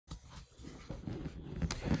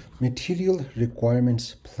Material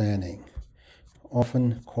requirements planning,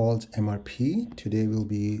 often called MRP. Today we'll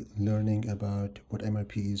be learning about what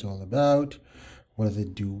MRP is all about. What does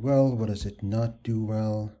it do well? What does it not do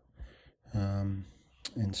well? And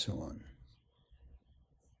so on.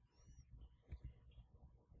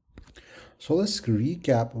 So let's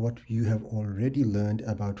recap what you have already learned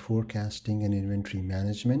about forecasting and inventory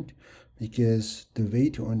management, because the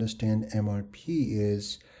way to understand MRP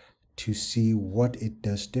is to see what it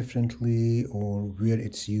does differently or where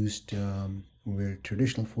it's used, where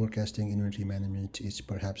traditional forecasting inventory management is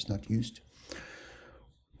perhaps not used.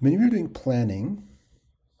 When we're doing planning,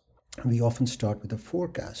 we often start with a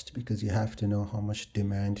forecast because you have to know how much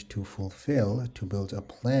demand to fulfill to build a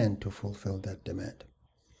plan to fulfill that demand.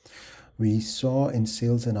 We saw in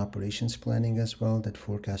sales and operations planning as well that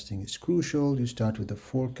forecasting is crucial. You start with a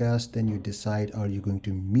forecast, then you decide, are you going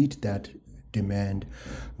to meet that demand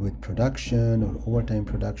with production or overtime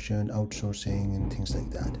production, outsourcing, and things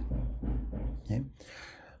like that. Okay.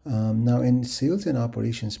 Now in sales and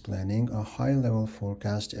operations planning, a high-level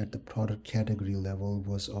forecast at the product category level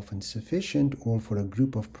was often sufficient, or for a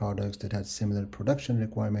group of products that had similar production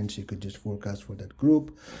requirements, you could just forecast for that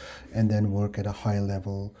group and then work at a high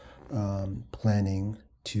level planning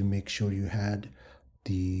to make sure you had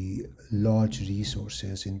the large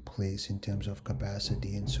resources in place in terms of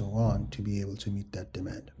capacity and so on to be able to meet that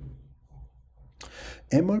demand.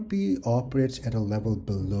 MRP operates at a level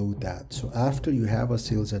below that. So after you have a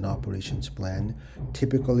sales and operations plan,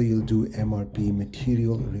 typically you'll do MRP,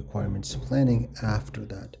 material requirements planning, after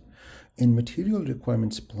that. In material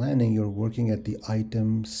requirements planning, you're working at the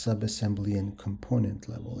item, subassembly, and component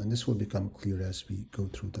level, and this will become clear as we go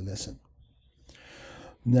through the lesson.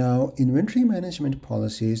 Now, inventory management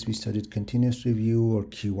policies, we studied continuous review or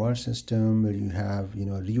QR system, where you have, a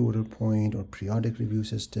reorder point or periodic review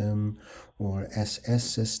system or SS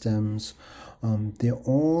systems. They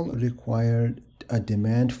all require a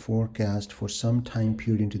demand forecast for some time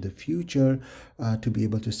period into the future to be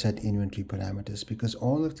able to set inventory parameters, because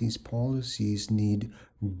all of these policies need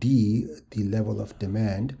D, the level of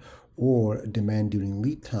demand, or demand during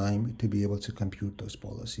lead time, to be able to compute those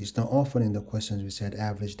policies. Now, often in the questions we said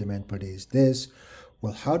average demand per day is this.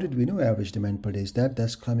 Well, how did we know average demand per day is that?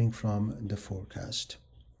 That's coming from the forecast.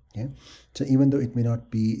 Okay, so even though it may not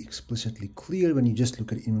be explicitly clear when you just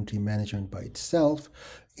look at inventory management by itself,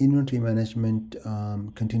 inventory management,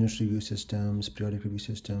 continuous review systems, periodic review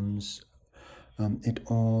systems, it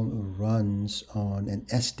all runs on an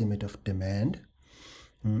estimate of demand.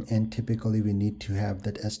 And typically we need to have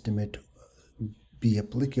that estimate be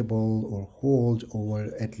applicable or hold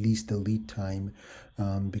over at least the lead time,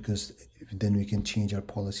 because then we can change our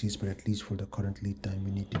policies, but at least for the current lead time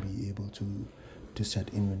we need to be able to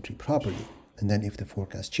set inventory properly. And then if the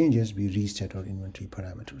forecast changes, we reset our inventory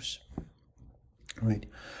parameters, right?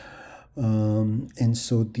 And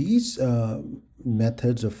so these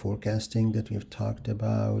methods of forecasting that we have talked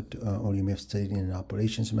about, or you may have studied in an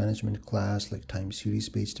operations management class, like time series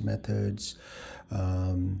based methods,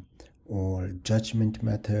 or judgment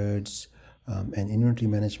methods, and inventory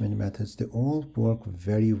management methods, they all work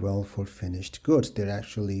very well for finished goods. They're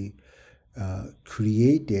actually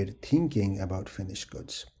created thinking about finished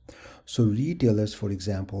goods. So retailers, for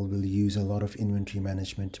example, will use a lot of inventory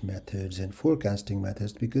management methods and forecasting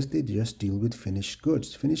methods because they just deal with finished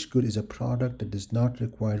goods. Finished good is a product that does not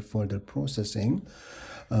require further processing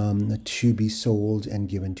to be sold and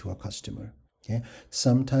given to a customer. Okay.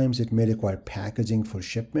 Sometimes it may require packaging for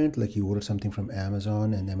shipment, like you order something from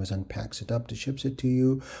Amazon and Amazon packs it up to ships it to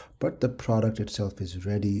you, but the product itself is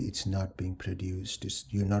ready. It's not being produced.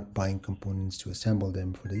 You're not buying components to assemble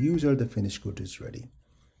them for the user. The finished good is ready.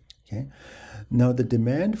 Okay. Now, the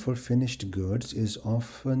demand for finished goods is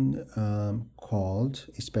often called,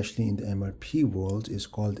 especially in the MRP world, is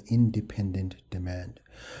called independent demand,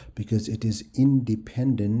 because it is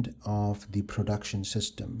independent of the production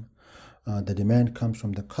system. The demand comes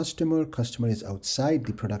from the customer. Customer is outside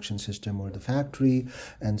the production system or the factory,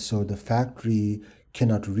 and so the factory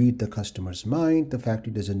cannot read the customer's mind. The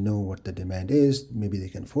factory doesn't know what the demand is. Maybe they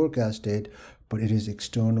can forecast it, but it is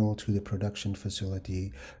external to the production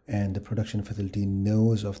facility, and the production facility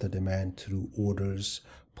knows of the demand through orders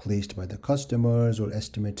placed by the customers or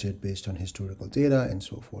estimated based on historical data and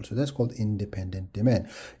so forth. So that's called independent demand.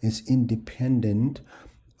 It's independent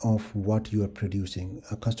of what you are producing.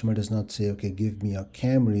 A customer does not say, okay, give me a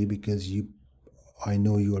Camry because I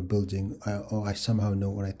know you are building, or I somehow know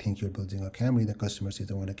or I think you're building a Camry. The customer says,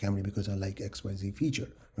 I want a Camry because I like XYZ feature,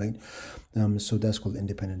 right? So that's called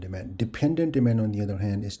independent demand. Dependent demand, on the other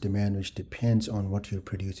hand, is demand which depends on what you're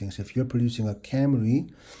producing. So if you're producing a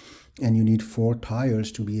Camry and you need 4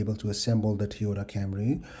 tires to be able to assemble the Toyota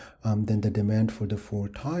Camry, then the demand for the 4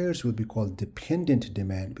 tires will be called dependent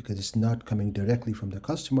demand, because it's not coming directly from the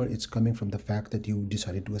customer, it's coming from the fact that you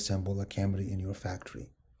decided to assemble a Camry in your factory.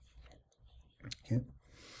 Okay.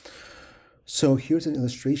 So here's an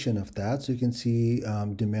illustration of that. So you can see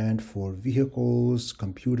demand for vehicles,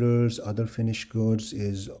 computers, other finished goods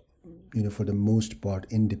is, for the most part,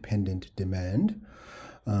 independent demand.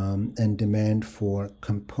 And demand for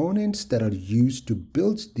components that are used to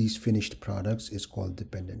build these finished products is called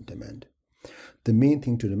dependent demand. The main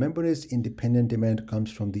thing to remember is independent demand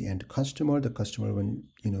comes from the end customer. The customer, when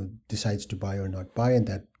decides to buy or not buy, and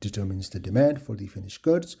that determines the demand for the finished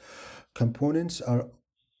goods. Components are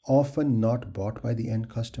often not bought by the end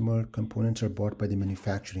customer. Components are bought by the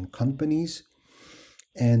manufacturing companies.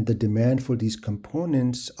 And the demand for these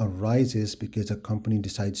components arises because a company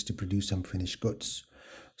decides to produce some finished goods.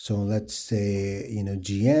 So let's say,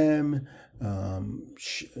 GM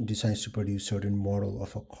decides to produce certain model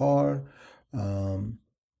of a car, and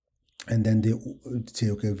then they say,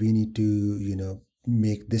 okay, we need to,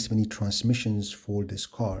 make this many transmissions for this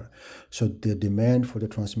car. So the demand for the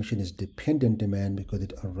transmission is dependent demand because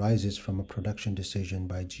it arises from a production decision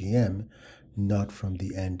by GM, not from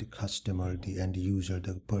the end customer, the end user,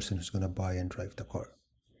 the person who's going to buy and drive the car.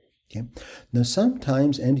 Okay. Now,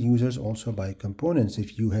 sometimes end users also buy components.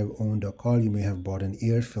 If you have owned a car, you may have bought an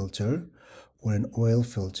air filter or an oil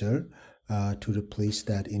filter to replace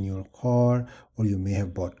that in your car, or you may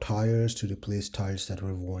have bought tires to replace tires that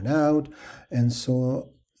were worn out. And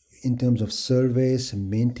so in terms of service,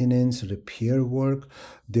 maintenance, repair work,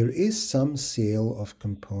 there is some sale of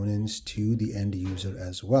components to the end user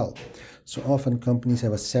as well. So often companies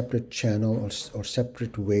have a separate channel or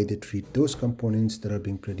separate way they treat those components that are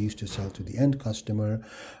being produced to sell to the end customer,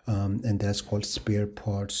 and that's called spare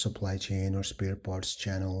parts supply chain or spare parts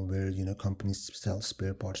channel, where companies sell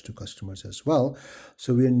spare parts to customers as well.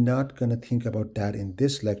 So we're not going to think about that in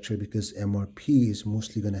this lecture, because MRP is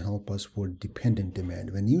mostly going to help us for dependent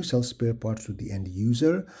demand. When you sell spare parts to the end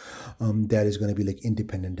user, that is going to be like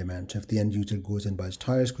independent demand. So if the end user goes and buys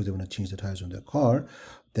tires because they want to change the tires on their car,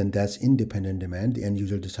 then that's independent demand. The end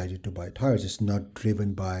user decided to buy tires. It's not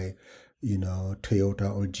driven by,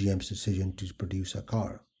 Toyota or GM's decision to produce a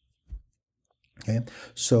car. Okay,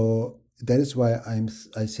 so that is why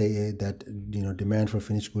I say that demand for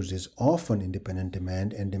finished goods is often independent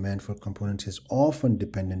demand, and demand for components is often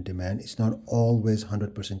dependent demand. It's not always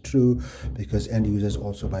 100% true, because end users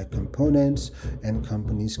also buy components, and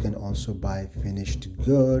companies can also buy finished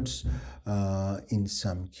goods in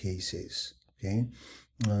some cases. Okay,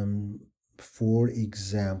 for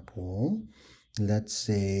example, let's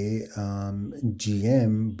say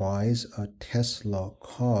GM buys a Tesla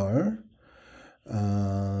car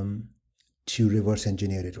to reverse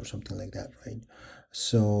engineer it or something like that, right?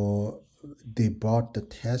 So they bought the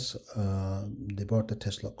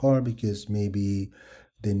Tesla car because maybe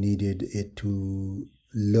they needed it to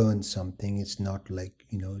learn something. It's not like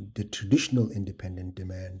the traditional independent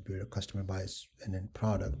demand where a customer buys an end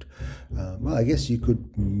product. Well, I guess you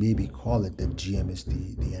could maybe call it that GM is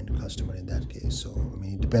the end customer in that case. So I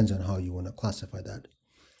mean, it depends on how you want to classify that.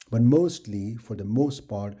 But mostly, for the most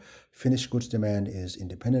part, finished goods demand is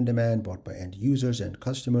independent demand bought by end users and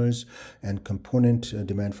customers, and component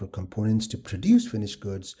demand for components to produce finished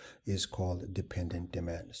goods is called dependent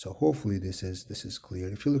demand. So hopefully this is clear.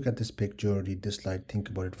 If you look at this picture, read this slide, think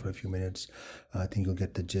about it for a few minutes, I think you'll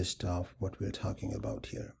get the gist of what we're talking about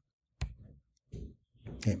here.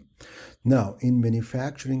 Okay. Now, in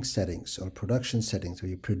manufacturing settings or production settings where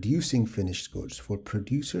you're producing finished goods, for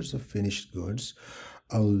producers of finished goods,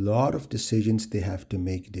 a lot of decisions they have to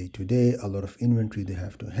make day to day, a lot of inventory they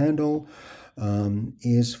have to handle,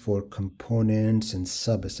 is for components and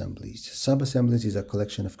sub-assemblies. Sub-assemblies is a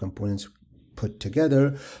collection of components put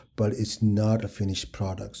together, but it's not a finished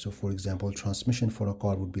product. So for example, transmission for a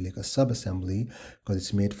car would be like a sub-assembly because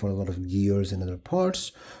it's made for a lot of gears and other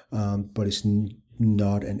parts, but it's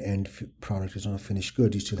not an end product. It's not a finished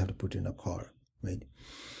good. You still have to put it in a car, right?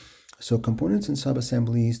 So components and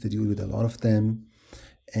sub-assemblies, they deal with a lot of them.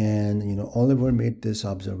 And Oliver made this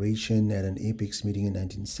observation at an Apex meeting in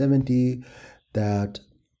 1970 that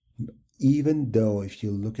even though if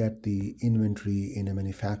you look at the inventory in a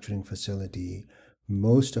manufacturing facility,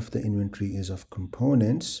 most of the inventory is of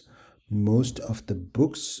components, most of the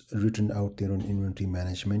books written out there on inventory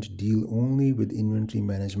management deal only with inventory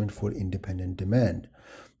management for independent demand.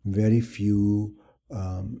 Very few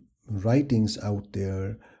writings out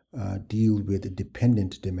there deal with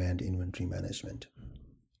dependent demand inventory management.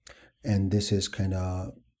 And this is kind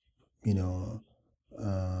of,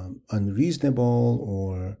 unreasonable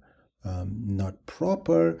or not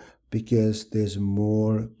proper because there's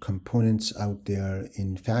more components out there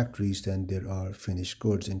in factories than there are finished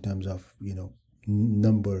goods in terms of,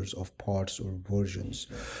 numbers of parts or versions.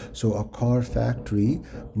 So a car factory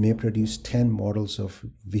may produce 10 models of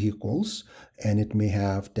vehicles, and it may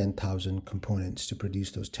have 10,000 components to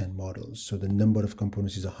produce those 10 models. So the number of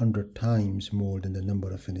components is 100 times more than the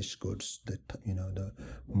number of finished goods that, the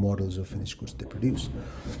models of finished goods they produce.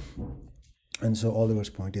 And so Oliver's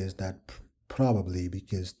point is that probably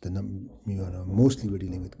because mostly we're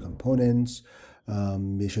dealing with components,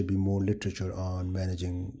 there should be more literature on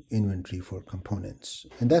managing inventory for components.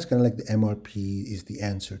 And that's kind of like the MRP is the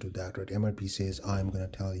answer to that, right? MRP says, I'm going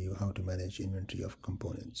to tell you how to manage inventory of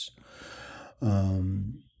components.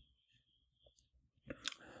 I'm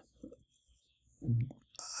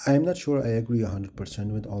not sure I agree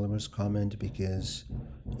 100% with Oliver's comment, because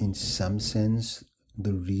in some sense,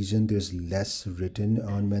 the reason there's less written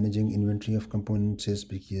on managing inventory of components is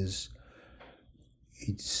because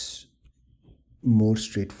it's more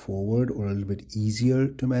straightforward or a little bit easier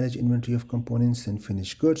to manage inventory of components than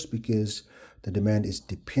finished goods, because the demand is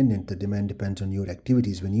dependent. The demand depends on your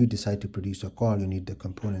activities. When you decide to produce a car, you need the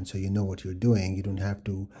components, so you know what you're doing. You don't have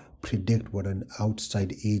to predict what an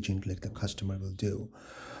outside agent like the customer will do.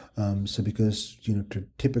 So because,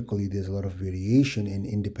 typically there's a lot of variation in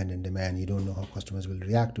independent demand, you don't know how customers will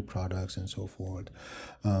react to products and so forth.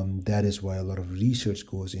 That is why a lot of research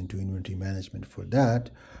goes into inventory management for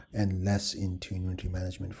that and less into inventory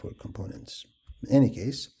management for components. In any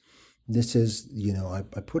case, this is, I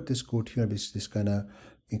put this quote here because this kind of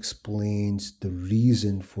explains the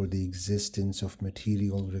reason for the existence of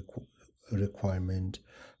material requirement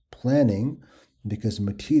planning, because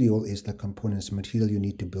material is the components, material you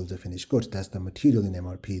need to build the finished goods. That's the material in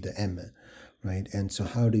MRP, the M, right? And so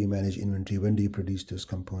how do you manage inventory? When do you produce those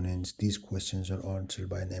components? These questions are answered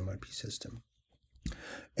by an MRP system.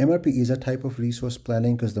 MRP is a type of resource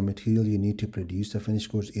planning because the material you need to produce the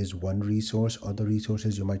finished goods is one resource. Other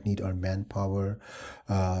resources you might need are manpower,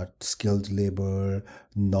 skilled labor,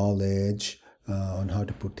 knowledge on how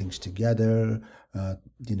to put things together, a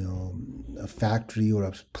factory or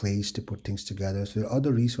a place to put things together. So there are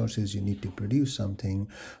other resources you need to produce something,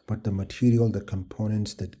 but the material, the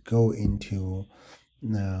components that go into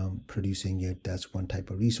producing it, that's one type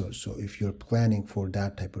of resource. So if you're planning for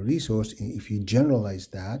that type of resource, if you generalize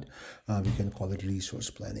that, we can call it resource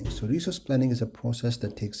planning. So resource planning is a process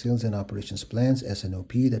that takes sales and operations plans,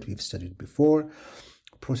 S&OP, that we've studied before,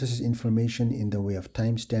 processes information in the way of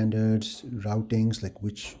time standards, routings, like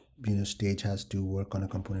which stage has to work on a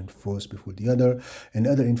component first before the other, and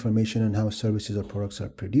other information on how services or products are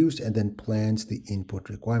produced, and then plans the input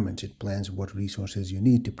requirements. It plans what resources you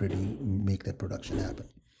need to make that production happen.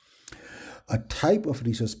 A type of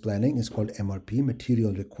resource planning is called MRP,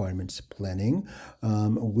 Material Requirements Planning,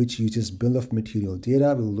 which uses bill of material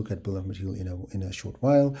data. We'll look at bill of material in a short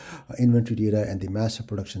while, inventory data, and the master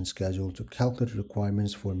production schedule to calculate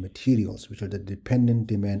requirements for materials, which are the dependent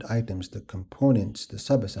demand items, the components, the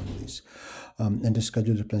sub-assemblies, and to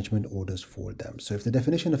schedule replenishment orders for them. So if the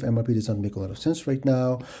definition of MRP does not make a lot of sense right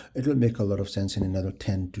now, it will make a lot of sense in another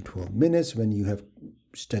 10 to 12 minutes when you have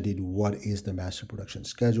studied what is the master production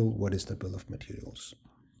schedule, what is the bill of materials.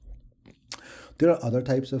 There are other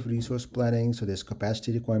types of resource planning. So there's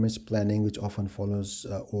capacity requirements planning, which often follows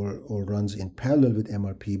or runs in parallel with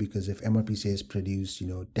MRP, because if MRP says produce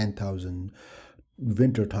 10,000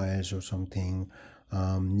 winter tires or something,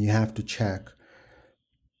 you have to check,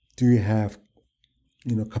 do you have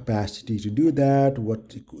capacity to do that?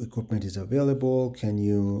 What equipment is available? Can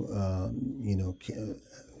you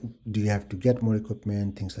do you have to get more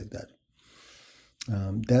equipment? Things like that.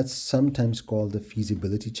 That's sometimes called the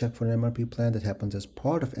feasibility check for an MRP plan. That happens as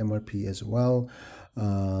part of MRP as well.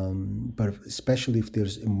 But especially if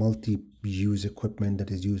there's a multi-use equipment that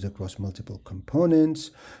is used across multiple components,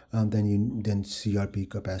 then CRP,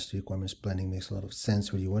 capacity requirements planning, makes a lot of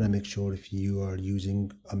sense, where you want to make sure if you are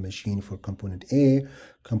using a machine for component A,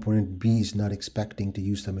 component B is not expecting to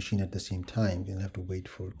use the machine at the same time. You'll have to wait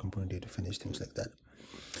for component A to finish, things like that.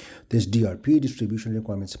 There's DRP, distribution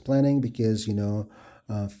requirements planning, because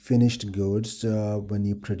finished goods, when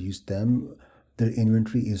you produce them, their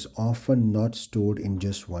inventory is often not stored in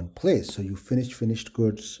just one place. So you finish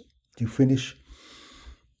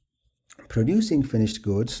producing finished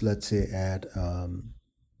goods, let's say at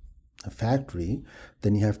a factory,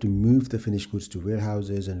 then you have to move the finished goods to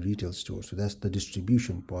warehouses and retail stores. So that's the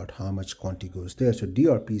distribution part, how much quantity goes there. So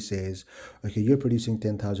DRP says, okay, you're producing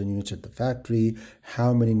 10,000 units at the factory.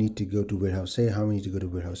 How many need to go to warehouse A? How many need to go to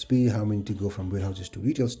warehouse B? How many need to go from warehouses to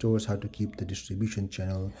retail stores? How to keep the distribution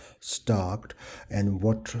channel stocked? And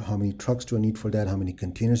how many trucks do I need for that? How many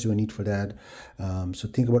containers do I need for that? So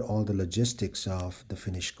think about all the logistics of the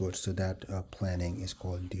finished goods. So that planning is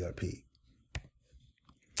called DRP.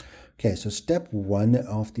 Okay, so step one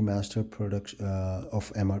of the master product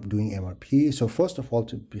of doing MRP. So first of all,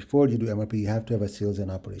 before you do MRP, you have to have a sales and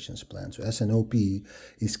operations plan. So SNOP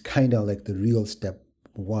is kind of like the real step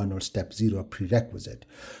one or step zero prerequisite.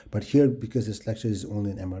 But here, because this lecture is only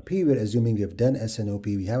in MRP, we're assuming we have done SNOP,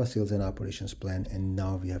 we have a sales and operations plan, and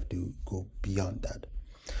now we have to go beyond that.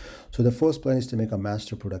 So the first plan is to make a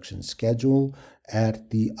master production schedule at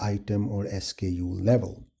the item or SKU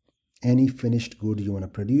level. Any finished good you want to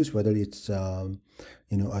produce, whether it's a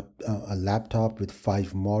laptop with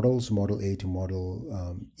 5 models, model A to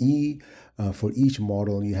model E. For each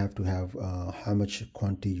model, you have to have how much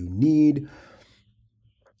quantity you need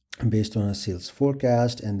based on a sales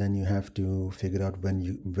forecast, and then you have to figure out when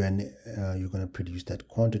you're going to produce that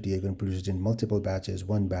quantity. You're going to produce it in multiple batches,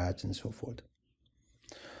 one batch, and so forth.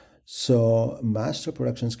 So master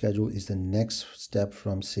production schedule is the next step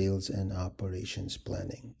from sales and operations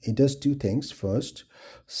planning. It does two things. First,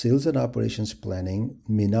 sales and operations planning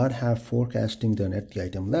may not have forecasting done at the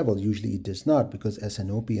item level. Usually it does not, because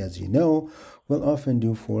SNOP, as you know, will often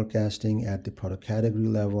do forecasting at the product category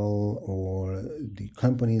level or the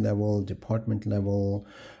company level, department level,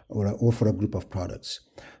 or for a group of products.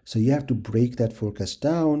 So you have to break that forecast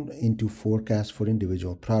down into forecasts for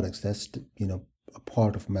individual products. That's, a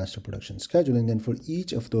part of master production scheduling. Then for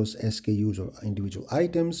each of those SKUs or individual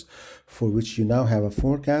items for which you now have a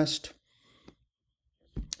forecast,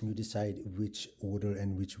 you decide which order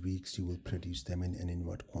and which weeks you will produce them in and in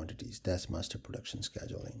what quantities. That's master production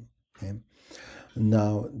scheduling. Okay.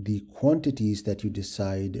 Now the quantities that you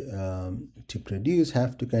decide to produce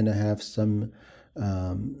have to kind of have some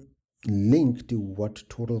link to what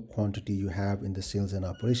total quantity you have in the sales and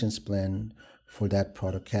operations plan for that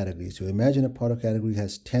product category. So imagine a product category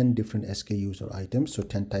has 10 different SKUs or items, so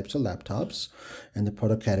 10 types of laptops, and the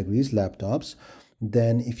product category is laptops.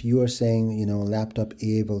 Then if you are saying, laptop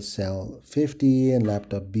A will sell 50 and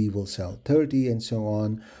laptop B will sell 30 and so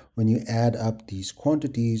on, when you add up these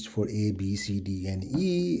quantities for A, B, C, D, and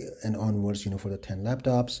E and onwards, for the 10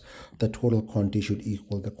 laptops, the total quantity should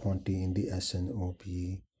equal the quantity in the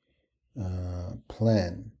SNOP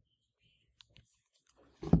plan.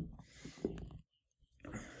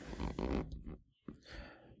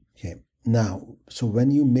 Okay, now, so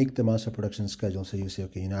when you make the master production schedule, so you say,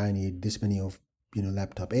 okay, I need this many of,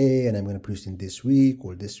 laptop A, and I'm going to produce in this week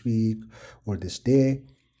or this day.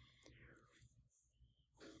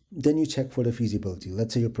 Then you check for the feasibility.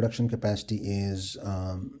 Let's say your production capacity is,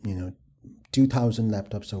 2,000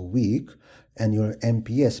 laptops a week, and your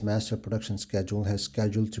MPS, master production schedule, has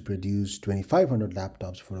scheduled to produce 2,500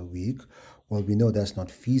 laptops for a week. Well, we know that's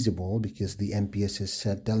not feasible because the MPS is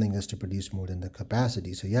telling us to produce more than the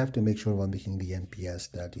capacity. So you have to make sure while making the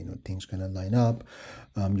MPS that, things kind of line up.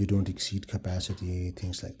 You don't exceed capacity,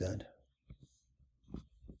 things like that.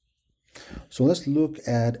 So let's look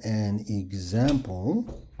at an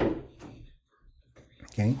example.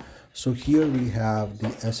 Okay, so here we have the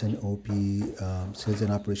SNOP, sales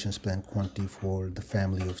and operations plan quantity for the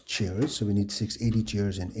family of chairs. So we need 680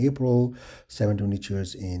 chairs in April, 720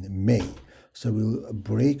 chairs in May. So we'll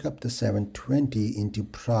break up the 720 into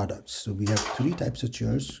products. So we have 3 types of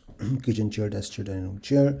chairs: kitchen chair, desk chair, dining room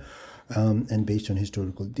chair. And based on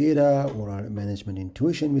historical data or our management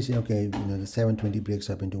intuition, we say, okay, the 720 breaks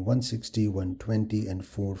up into 160, 120, and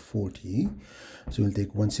 440. So we'll take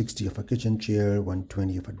 160 of a kitchen chair,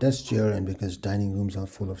 120 of a desk chair, and because dining rooms are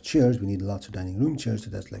full of chairs, we need lots of dining room chairs, so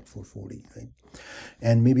that's like 440, right?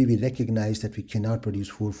 And maybe we recognize that we cannot produce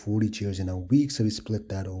 440 chairs in a week, so we split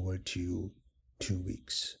that over to 2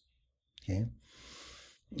 weeks. Okay.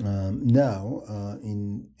 Now,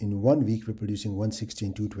 in 1 week, we're producing 160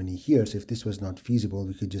 and 220 here. So if this was not feasible,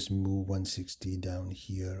 we could just move 160 down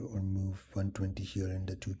here or move 120 here and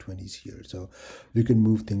the 220s here. So we can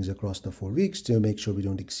move things across the 4 weeks to make sure we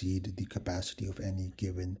don't exceed the capacity of any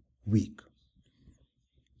given week.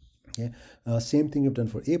 Okay. Same thing we've done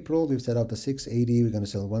for April. We've set out the 680. We're going to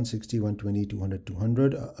sell 160, 120, 200,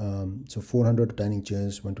 200. So 400 dining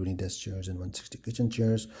chairs, 120 desk chairs, and 160 kitchen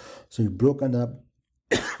chairs. So we've broken up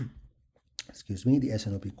excuse me, the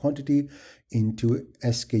SNOP quantity into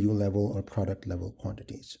SKU level or product level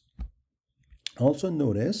quantities. Also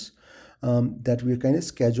notice that we're kind of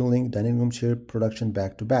scheduling dining room chair production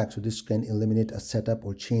back to back. So this can eliminate a setup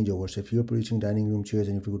or changeover. So if you're producing dining room chairs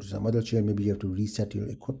and if you go to some other chair, maybe you have to reset your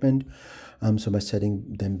equipment. So by setting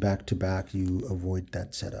them back to back, you avoid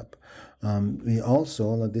that setup. We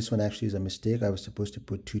also, now this one actually is a mistake. I was supposed to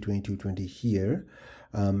put 220, 220 here.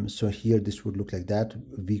 So here this would look like that.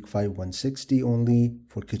 Week 5, 160 only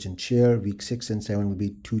for kitchen chair. Week 6 and 7 would be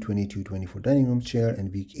 220, 220 for dining room chair,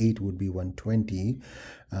 and week 8 would be 120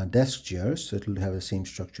 desk chairs. So it will have the same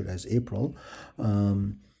structure as April.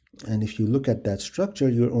 And if you look at that structure,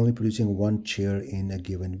 you're only producing one chair in a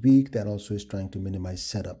given week. That also is trying to minimize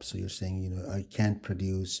setup. So you're saying, you know, I can't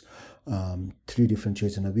produce 3 different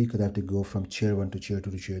chairs in a week because I have to go from chair 1 to chair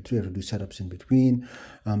 2 to chair 3. I have to do setups in between.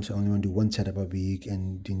 So I only want to do 1 setup a week,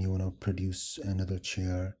 and then you want to produce another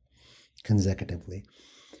chair consecutively.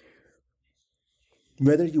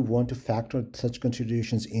 Whether you want to factor such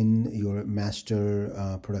considerations in your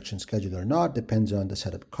master production schedule or not depends on the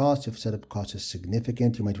setup cost. If setup cost is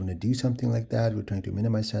significant, you might want to do something like that. We're trying to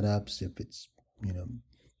minimize setups. If it's, you know,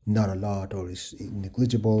 not a lot or is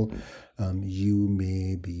negligible, you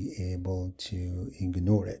may be able to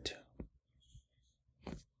ignore it.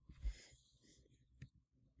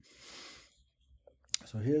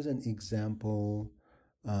 So here's an example.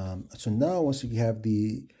 So now once you have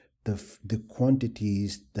the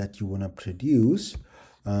quantities that you want to produce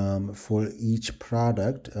for each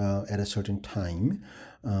product at a certain time,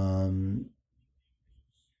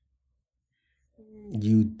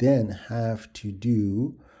 you then have to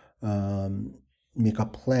do make a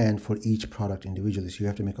plan for each product individually. So you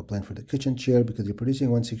have to make a plan for the kitchen chair because you're producing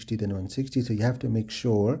 160 then 160. So you have to make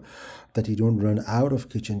sure that you don't run out of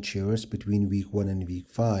kitchen chairs between week 1 and week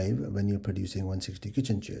 5 when you're producing 160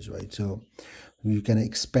 kitchen chairs, right? So you can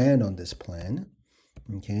expand on this plan.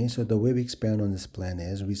 Okay, so the way we expand on this plan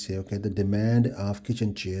is we say, okay, the demand of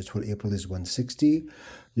kitchen chairs for April is 160.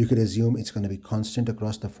 You could assume it's going to be constant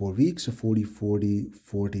across the 4 weeks, so 40, 40,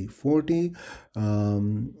 40, 40.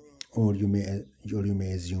 Or you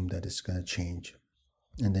may assume that it's going to change,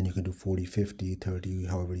 and then you can do 40, 50, 30,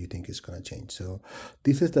 however you think it's going to change. So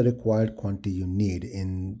this is the required quantity you need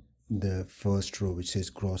in the first row, which says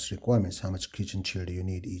gross requirements. How much kitchen chair do you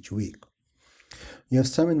need each week? You have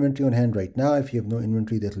some inventory on hand right now. If you have no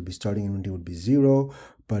inventory, that will be starting inventory would be 0.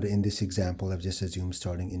 But in this example, I've just assumed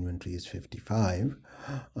starting inventory is 55.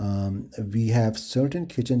 We have certain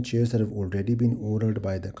kitchen chairs that have already been ordered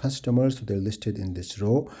by the customers, so they're listed in this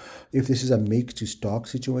row. If this is a make to stock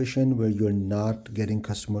situation where you're not getting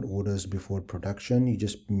customer orders before production, you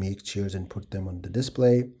just make chairs and put them on the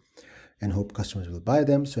display and hope customers will buy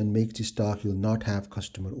them. So in make to stock, you'll not have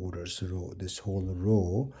customer orders row. This whole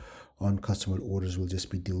row on customer orders will just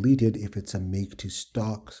be deleted if it's a make to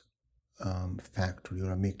stock factory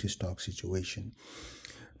or a make to stock situation.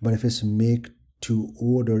 But if it's make to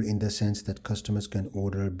order in the sense that customers can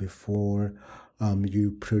order before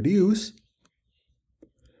you produce,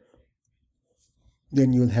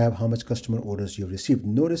 then you'll have how much customer orders you've received.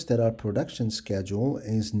 Notice that our production schedule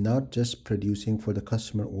is not just producing for the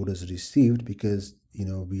customer orders received, because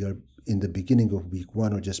we are in the beginning of week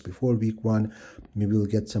 1 or just before week 1. Maybe we'll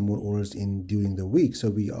get some more orders in during the week. So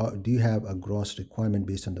we do have a gross requirement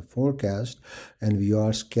based on the forecast, and we are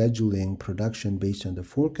scheduling production based on the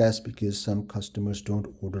forecast because some customers don't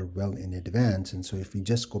order well in advance. And so if we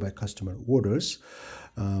just go by customer orders,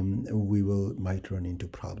 we might run into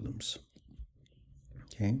problems.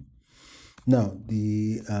 Okay. Now,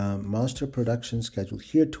 the master production schedule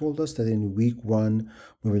here told us that in week 1,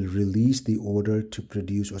 we will release the order to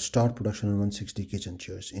produce or start production on 160 kitchen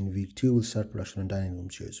chairs. In week 2, we'll start production on dining room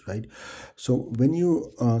chairs, right? So when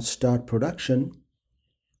you start production,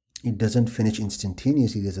 it doesn't finish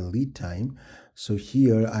instantaneously. There's a lead time. So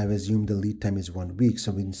here I've assumed the lead time is 1 week.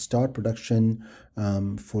 So we start production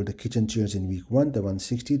for the kitchen chairs in week 1, the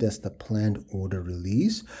 160, that's the planned order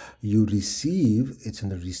release. You receive, it's in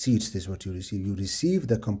the receipts, this is what you receive. You receive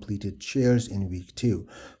the completed chairs in week 2.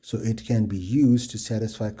 So it can be used to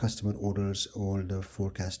satisfy customer orders or the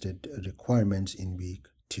forecasted requirements in week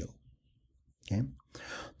 2. Okay.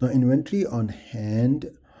 Now inventory on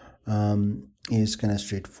hand is kind of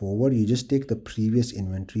straightforward. You just take the previous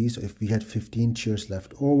inventory. So if we had 15 chairs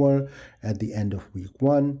left over at the end of week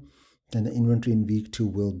 1, then the inventory in week 2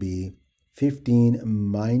 will be 15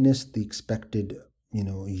 minus the expected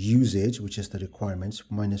usage, which is the requirements,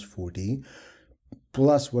 minus 40,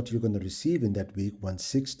 plus what you're going to receive in that week,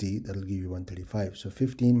 160, that'll give you 135. So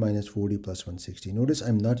 15 minus 40 plus 160. Notice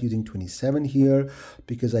I'm not using 27 here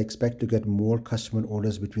because I expect to get more customer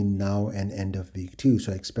orders between now and end of week 2.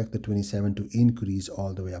 So I expect the 27 to increase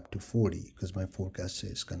all the way up to 40 because my forecast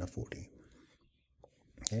says kind of 40.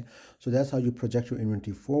 Okay, so that's how you project your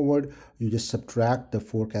inventory forward. You just subtract the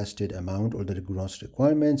forecasted amount or the gross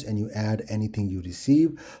requirements, and you add anything you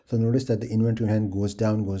receive. So notice that the inventory on hand goes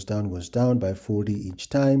down by 40 each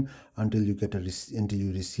time until you get until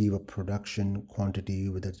you receive a production quantity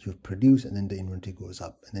that you've produced, and then the inventory goes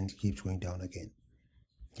up, and then it keeps going down again.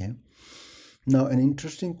 Okay. Now, an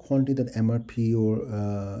interesting quantity that MRP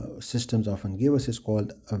or systems often give us is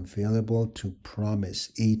called available to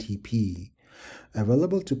promise, ATP.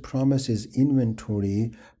 Available to promise is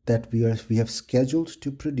inventory that we have scheduled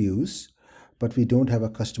to produce, but we don't have a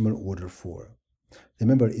customer order for.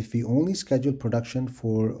 Remember, if we only schedule production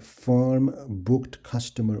for firm booked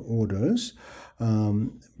customer orders,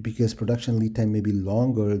 because production lead time may be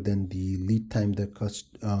longer than the lead time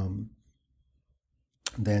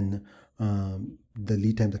the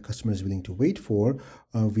lead time the customer is willing to wait for,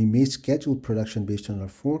 we may schedule production based on our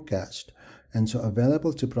forecast. And so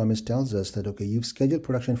available to promise tells us that, okay, you've scheduled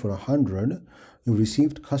production for 100, you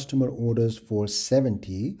received customer orders for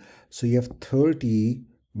 70, so you have 30,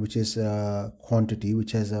 which is a quantity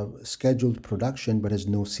which has a scheduled production but has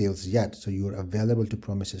no sales yet. So your available to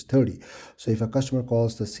promise is 30. So if a customer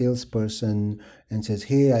calls the salesperson and says,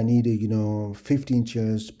 hey, I need 15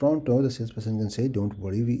 chairs pronto, the salesperson can say, don't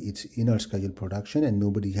worry, it's in our scheduled production and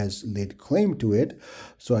nobody has laid claim to it,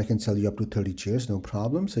 so I can sell you up to 30 chairs, no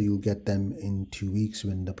problem. So you'll get them in 2 weeks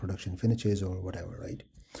when the production finishes or whatever, right?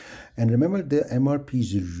 And remember, the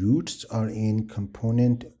MRP's roots are in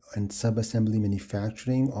component and sub-assembly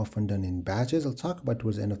manufacturing, often done in batches. I'll talk about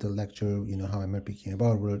towards the end of the lecture, how MRP came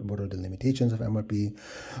about, what are the limitations of MRP,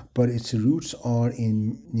 but its roots are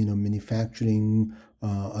in, manufacturing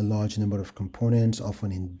a large number of components,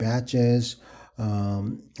 often in batches.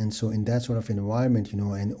 And so in that sort of environment,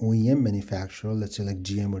 an OEM manufacturer, let's say like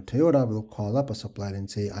GM or Toyota, will call up a supplier and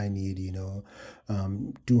say, I need,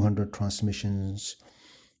 200 transmissions.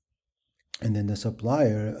 And then the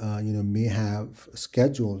supplier, may have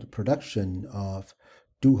scheduled production of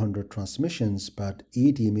 200 transmissions, but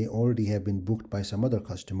 80 may already have been booked by some other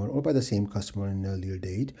customer or by the same customer in an earlier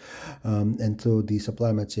date. And so the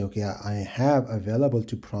supplier might say, okay, I have available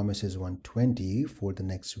to promises 120 for the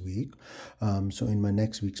next week. So in my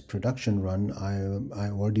next week's production run, I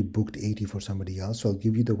already booked 80 for somebody else. So I'll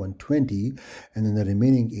give you the 120, and then the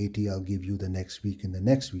remaining 80 I'll give you the next week in the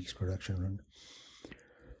next week's production run.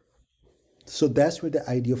 So that's where the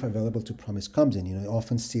idea of available to promise comes in.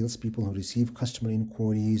 Often salespeople who receive customer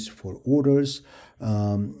inquiries for orders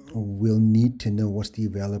will need to know what's the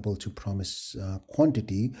available to promise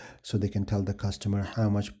quantity, so they can tell the customer how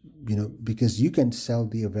much, because you can sell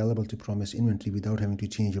the available to promise inventory without having to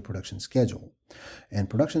change your production schedule. And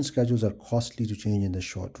production schedules are costly to change in the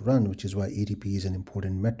short run, which is why ATP is an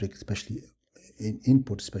important metric, especially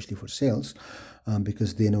input, especially for sales,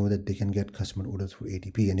 because they know that they can get customer orders through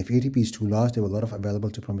ATP. And if ATP is too large, they have a lot of available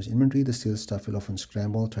to promise inventory. The sales staff will often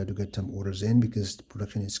scramble, try to get some orders in because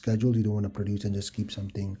production is scheduled. You don't want to produce and just keep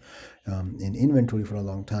something in inventory for a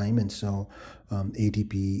long time. And so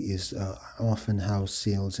ATP is often how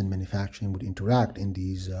sales and manufacturing would interact in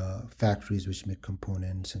these factories which make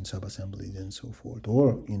components and sub-assemblies and so forth,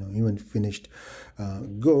 or even finished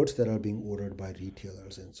goods that are being ordered by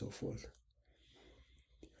retailers and so forth.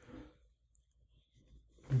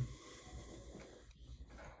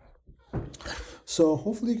 So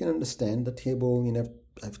hopefully you can understand the table.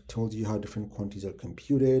 I've told you how different quantities are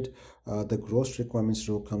computed. The gross requirements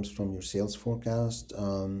row comes from your sales forecast.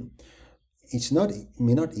 It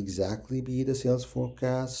may not exactly be the sales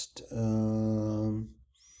forecast in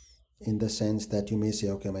the sense that you may say,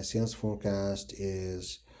 okay, my sales forecast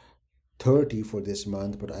is 30 for this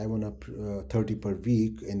month, but I want to 30 per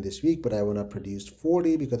week in this week, but I want to produce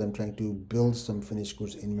 40 because I'm trying to build some finished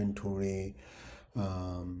goods inventory.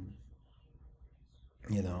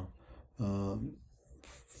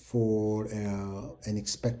 For an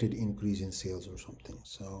expected increase in sales or something.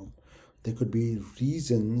 So there could be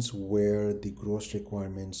reasons where the gross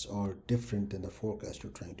requirements are different than the forecast.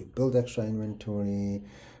 You're trying to build extra inventory,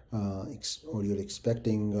 or you're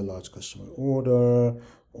expecting a large customer order,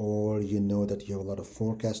 or that you have a lot of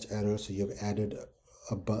forecast errors, so you've added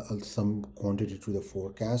some quantity to the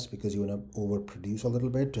forecast because you want to overproduce a little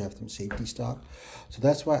bit to have some safety stock. So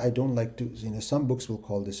that's why I don't like to, some books will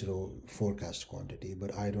call this forecast quantity,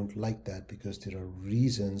 but I don't like that because there are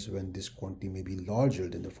reasons when this quantity may be larger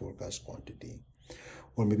than the forecast quantity,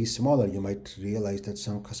 or maybe smaller. You might realize that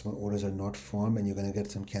some customer orders are not firm and you're going to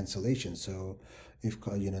get some cancellations. So if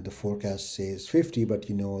the forecast says 50, but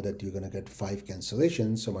you know that you're going to get 5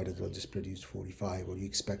 cancellations, so might as well just produce 45, or you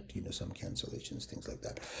expect some cancellations, things like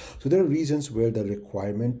that. So there are reasons where the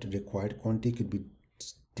required quantity could be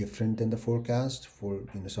different than the forecast for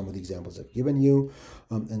some of the examples I've given you,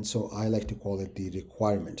 and so I like to call it the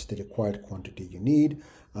requirements, the required quantity you need,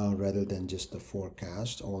 rather than just the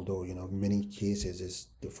forecast, although in many cases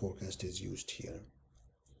the forecast is used here.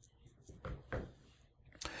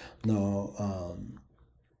 Now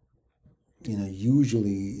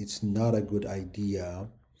usually it's not a good idea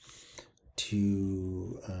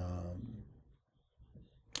to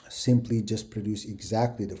simply just produce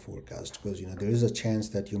exactly the forecast, because there is a chance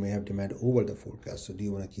that you may have demand over the forecast. So do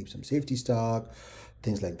you want to keep some safety stock,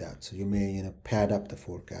 things like that? So you may pad up the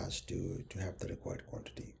forecast to have the required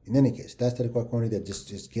quantity. In any case, that's the required quantity that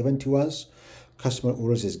just is given to us. Customer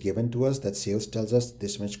orders is given to us. That sales tells us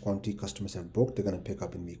this much quantity customers have booked. They're going to pick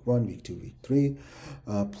up in week 1, week 2, week 3.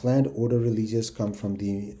 Planned order releases come from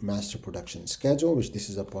the master production schedule, which this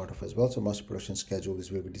is a part of as well. So master production schedule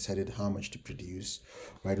is where we decided how much to produce,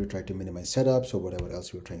 right? We try to minimize setups or whatever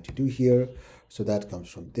else we're trying to do here. So that comes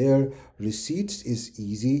from there. Receipts is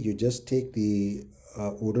easy. You just take the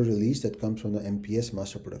order release that comes from the MPS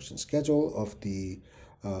master production schedule of the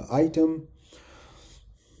item.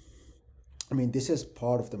 I mean, this is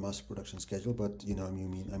part of the master production schedule, but I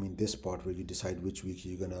mean this part where you decide which week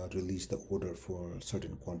you're gonna release the order for a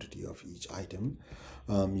certain quantity of each item.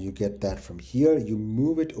 You get that from here. You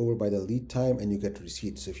move it over by the lead time, and you get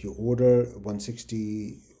receipts. If you order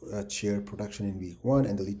 160 chair production in week 1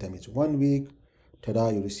 and the lead time is 1 week, ta-da,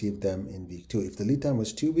 you receive them in week 2. If the lead time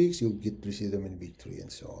was 2 weeks, you'll receive them in week 3,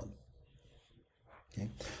 and so on.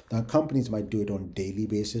 Okay. Now companies might do it on daily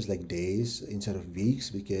basis, like days instead of weeks,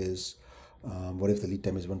 because what if the lead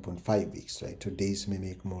time is 1.5 weeks, right? So days may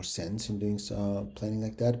make more sense in doing planning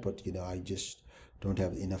like that, but I just don't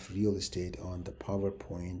have enough real estate on the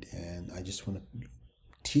PowerPoint, and I just want to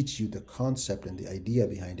teach you the concept and the idea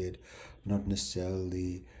behind it, not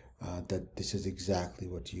necessarily that this is exactly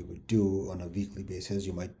what you would do on a weekly basis.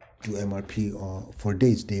 You might do MRP for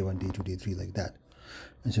days, day 1, day 2, day 3, like that.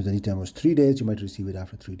 And so if the lead time was 3 days, you might receive it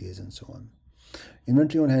after 3 days, and so on.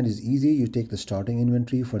 Inventory on hand is easy. You take the starting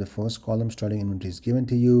inventory. For the first column, starting inventory is given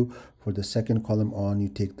to you. For the second column on, you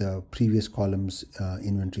take the previous column's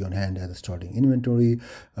inventory on hand as the starting inventory.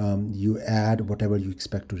 You add whatever you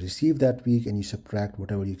expect to receive that week, and you subtract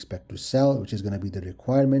whatever you expect to sell, which is going to be the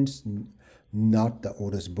requirements, not the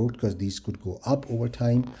orders booked, because these could go up over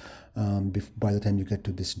time by the time you get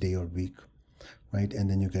to this day or week, right? And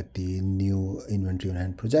then you get the new inventory on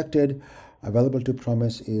hand projected. Available to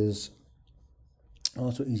promise is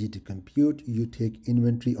also easy to compute. You take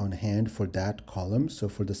inventory on hand for that column. So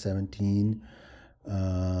for the 17,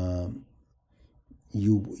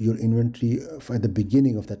 your inventory at the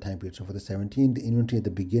beginning of that time period. So for the 17, the inventory at the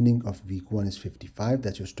beginning of week 1 is 55.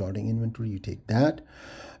 That's your starting inventory. You take that,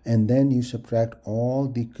 and then you subtract all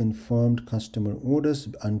the confirmed customer orders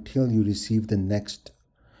until you receive the next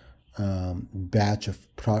batch of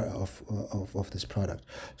this product.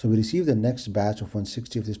 So we receive the next batch of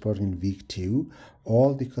 160 of this product in week 2.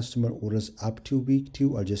 All the customer orders up to week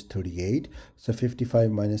 2 are just 38. So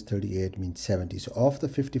 55 minus 38 means 70. So of the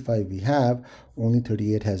 55 we have, only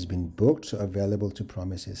 38 has been booked. So available to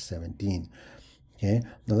promise is 17. Okay,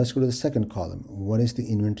 now let's go to the second column. What is the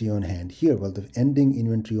inventory on hand here? Well, the ending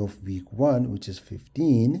inventory of week 1, which is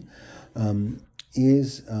 15,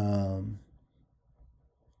 is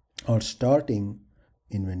our starting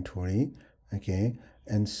inventory. Okay,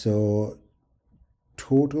 and so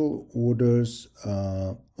total orders,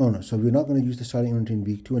 so we're not going to use the starting inventory in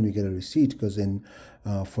week 2 and we get a receipt, because in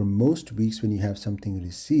for most weeks when you have something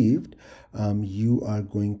received, you are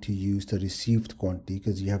going to use the received quantity,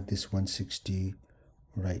 because you have this 160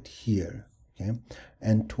 right here. Okay,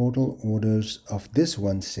 and total orders of this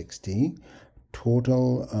 160,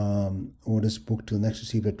 total orders booked till next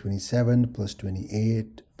received at 27 plus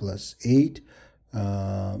 28 plus 8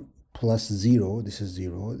 plus 0. This is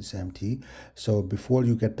 0, it's empty. So before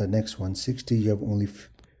you get the next 160, you have only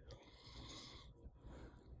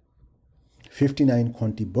 59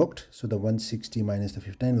 quantity booked. So the 160 minus the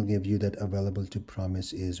 59 will give you that available to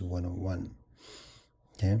promise is 101.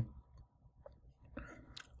 Okay,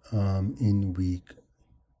 in week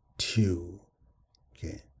 2.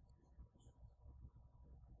 Okay,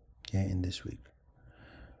 in this week.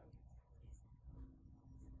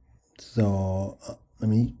 So I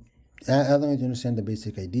mean, as long as you understand the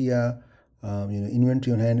basic idea,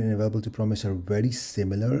 inventory on hand and available to promise are very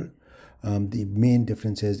similar. The main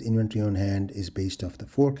difference is inventory on hand is based off the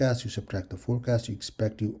forecast. You subtract the forecast, you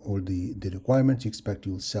expect the requirements, you expect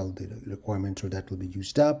you'll sell the requirements, or that will be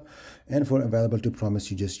used up. And for available to promise,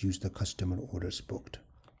 you just use the customer orders booked.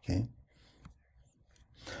 Okay.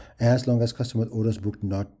 As long as customer orders booked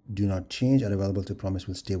do not change, are available to promise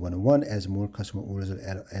will stay 101. As more customer orders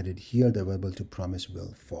are added here, the available to promise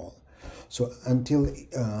will fall. So until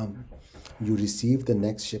you receive the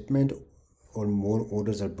next shipment or more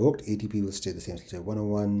orders are booked, ATP will stay the same. So say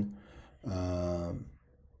 101.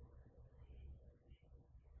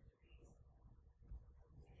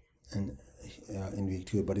 And in week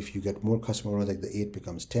 2, but if you get more customer orders, like the 8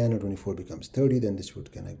 becomes 10 or 24 becomes 30, then this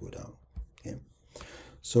would kind of go down. Okay.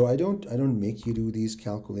 So I don't make you do these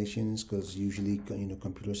calculations, because usually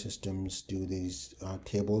computer systems do these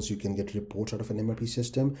tables. You can get reports out of an MRP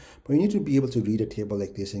system, but you need to be able to read a table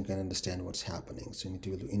like this and kind of understand what's happening. So you need to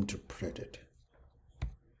be able to interpret it.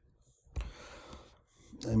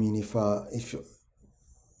 I mean,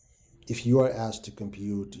 if you are asked to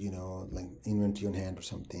compute, like inventory on hand or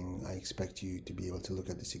something, I expect you to be able to look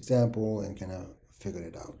at this example and kind of figure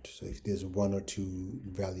it out. So if there's 1 or 2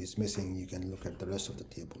 values missing, you can look at the rest of the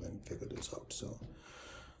table and figure this out. So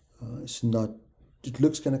it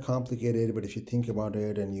looks kind of complicated, but if you think about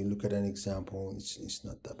it and you look at an example, it's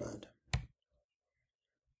not that bad.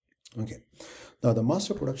 Okay, now the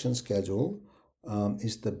master production schedule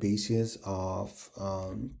is the basis of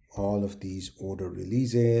all of these order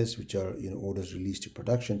releases, which are orders released to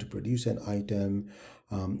production to produce an item,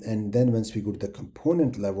 and then once we go to the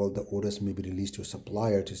component level, the orders may be released to a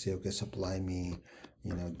supplier to say, okay, supply me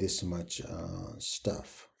this much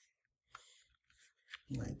stuff,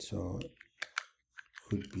 right? So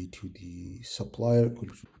could be to the supplier,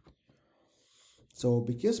 so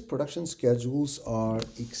because production schedules are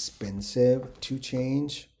expensive to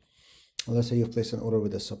change, let's say you've placed an order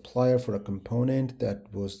with a supplier for a component that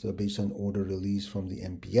was based on order release from the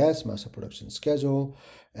MPS, master production schedule,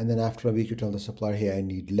 and then after a week you tell the supplier, hey, I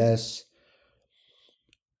need less.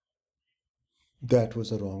 That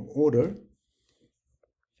was a wrong order.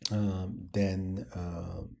 Then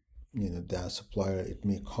the supplier, it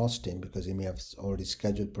may cost him because he may have already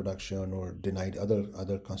scheduled production or denied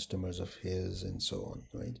other customers of his and so on,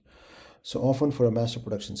 right? So often for a master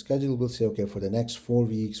production schedule, we'll say, okay, for the next 4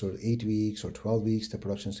 weeks or 8 weeks or 12 weeks, the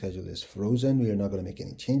production schedule is frozen. We are not going to make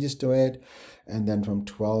any changes to it. And then from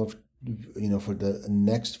 12, for the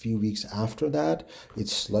next few weeks after that,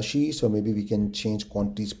 it's slushy. So maybe we can change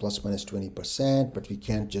quantities plus minus 20%, but we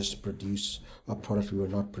can't just produce a product we were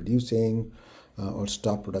not producing. Or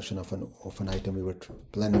stop production of an item we were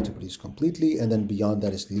planning to produce completely, and then beyond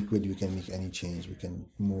that is liquid. We can make any change. We can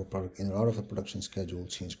move a product in or out of the production schedule,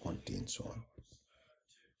 change quantity, and so on.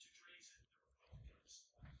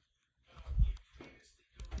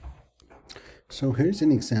 So here's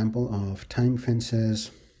an example of time fences.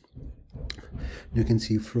 You can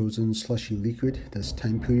see frozen, slushy, liquid. That's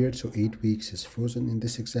time period. So 8 weeks is frozen in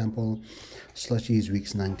this example. Slushy is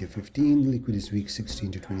weeks 9 to 15. Liquid is weeks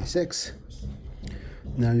 16 to 26.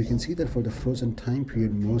 Now you can see that for the frozen time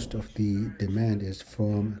period, most of the demand is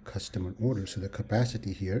from customer orders. So the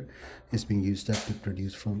capacity here is being used up to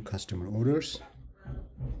produce from customer orders.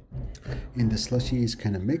 In the slushy is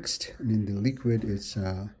kind of mixed, and in the liquid it's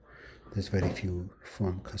there's very few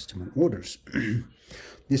from customer orders.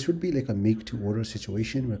 This would be like a make to order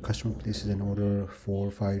situation where customer places an order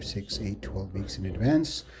 4, 5, 6, 8, 12 weeks in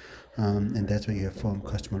advance. And that's why you have firm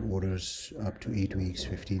customer orders up to 8 weeks,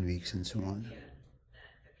 15 weeks, and so on.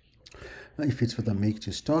 If it's for the make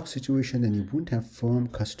to stock situation, then you wouldn't have firm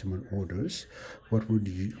customer orders. What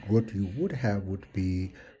you would have would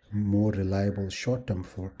be more reliable short-term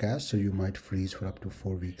forecast. So you might freeze for up to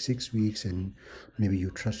 4 weeks, 6 weeks, and maybe you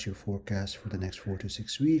trust your forecast for the next 4 to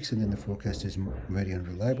 6 weeks, and then the forecast is very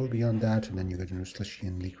unreliable beyond that, and then you get slushy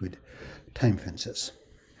and liquid time fences.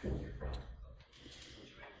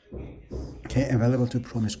 Okay, available to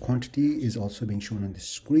promise quantity is also being shown on the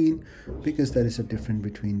screen because there is a difference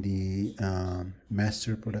between the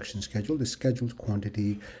master production schedule, the scheduled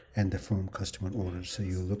quantity, and the firm customer orders. So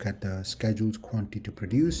you look at the scheduled quantity to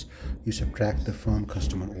produce, you subtract the firm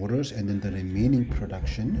customer orders, and then the remaining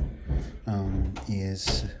production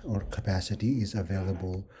or capacity is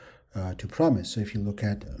available to promise. So if you look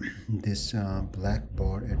at this black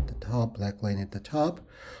bar at the top, black line at the top,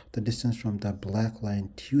 the distance from the black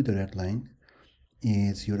line to the red line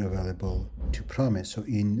is your available to promise. So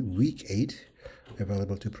in week 8,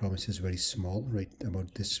 available to promise is very small, right?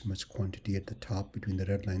 About this much quantity at the top between the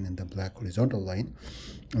red line and the black horizontal line.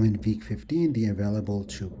 And in week 15, the available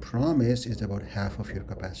to promise is about half of your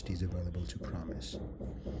capacity is available to promise.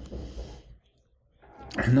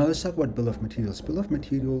 Now let's talk about bill of materials. Bill of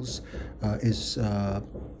materials is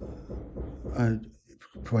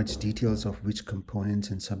provides details of which components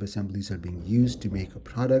and subassemblies are being used to make a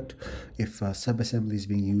product. If subassembly is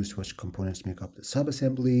being used, which components make up the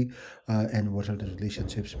subassembly, and what are the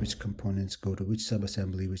relationships, which components go to which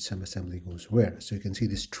subassembly goes where. So you can see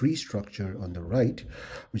this tree structure on the right,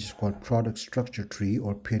 which is called product structure tree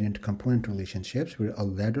or parent component relationships, where a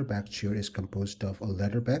ladder back chair is composed of a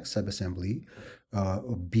ladder back subassembly,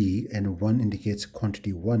 B, and 1 indicates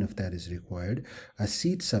quantity 1 if that is required. A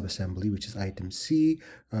seat subassembly, which is item C,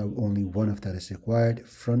 only 1 of that is required.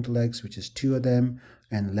 Front legs, which is 2 of them,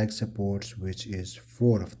 and leg supports, which is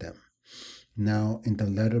 4 of them. Now, in the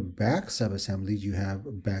ladder back subassembly, you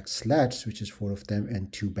have back slats, which is 4 of them,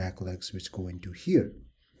 and 2 back legs, which go into here.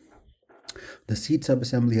 The seat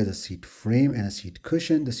subassembly has a seat frame and a seat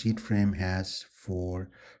cushion. The seat frame has 4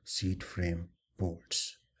 seat frame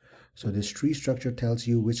boards. So this tree structure tells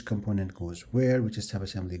you which component goes where, which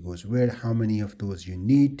subassembly goes where, how many of those you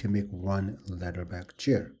need to make one ladder back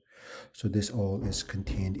chair. So this all is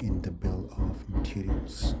contained in the bill of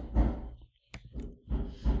materials.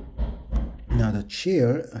 Now the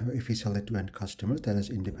chair, if we sell it to end customers, that is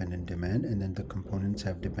independent demand, and then the components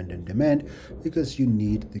have dependent demand because you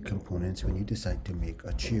need the components when you decide to make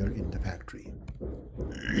a chair in the factory.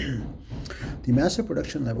 The master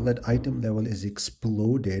production level at item level is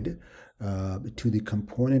exploded to the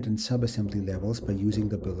component and subassembly levels by using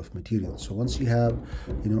the bill of materials. So once you have,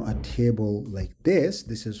 a table like this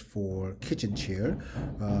is for kitchen chair.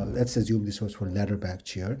 Let's assume this was for ladder back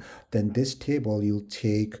chair. Then this table, you'll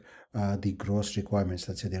take the gross requirements.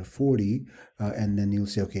 Let's say they're 40, and then you'll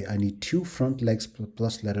say, okay, I need 2 front legs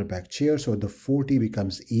plus ladder back chair. So the 40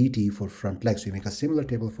 becomes 80 for front legs. So you make a similar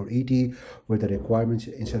table for 80, where the requirements,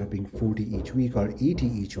 instead of being 40 each week, are 80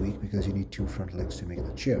 each week, because you need 2 front legs to make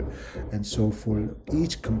the chair. And so for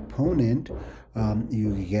each component,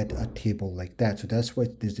 you get a table like that. So that's why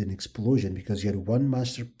there's an explosion, because you had one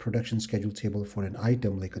master production schedule table for an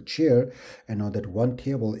item like a chair, and now that one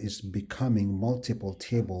table is becoming multiple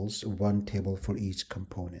tables, one table for each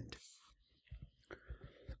component.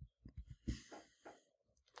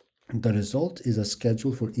 The result is a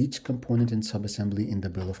schedule for each component and subassembly in the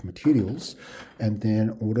bill of materials, and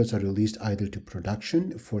then orders are released either to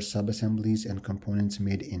production for subassemblies and components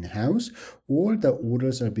made in-house, or the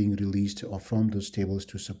orders are being released from those tables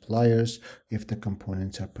to suppliers if the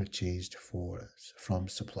components are purchased from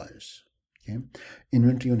suppliers. Okay.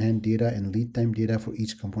 Inventory on hand data and lead time data for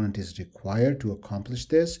each component is required to accomplish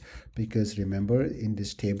this, because remember, in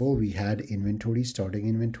this table we had inventory, starting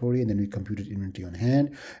inventory, and then we computed inventory on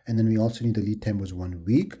hand, and then we also need the lead time was 1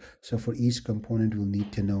 week. So for each component we'll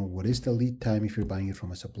need to know what is the lead time if you're buying it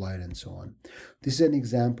from a supplier, and so on. This is an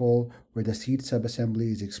example where the seat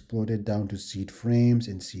subassembly is exploded down to seat frames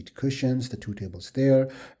and seat cushions, the 2 tables there,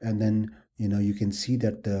 and then you can see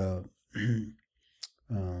that the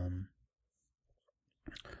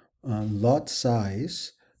lot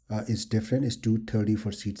size is different. It's 230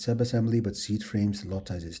 for seat subassembly, but seat frames, the lot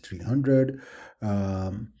size is 300.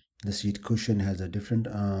 The seat cushion has a different,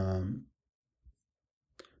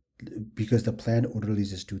 because the planned order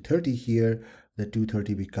release is 230 here, the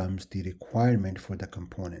 230 becomes the requirement for the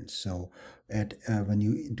components. So when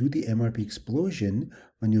you do the MRP explosion,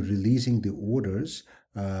 when you're releasing the orders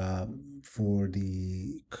for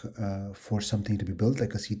something to be built,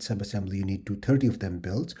 like a seat subassembly, you need 230 of them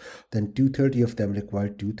built. Then 230 of them require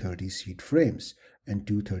 230 seat frames and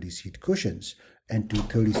 230 seat cushions, and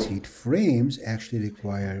 230 seat frames actually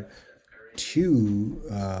require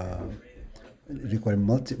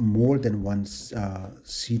more than one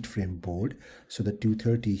seat frame board. So the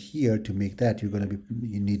 230 here, to make that, you're going to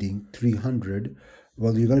be needing 300.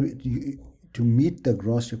 Well, you're going to be to meet the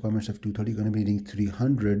gross requirements of 230, you're going to be needing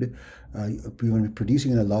 300. You're going to be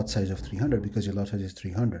producing in a lot size of 300 because your lot size is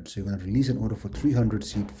 300. So you're going to release an order for 300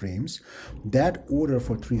 seat frames. That order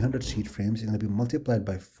for 300 seat frames is going to be multiplied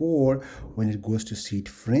by 4 when it goes to seat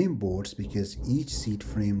frame boards, because each seat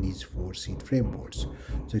frame needs 4 seat frame boards.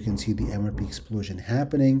 So you can see the MRP explosion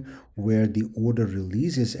happening, where the order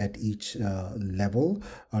releases at each level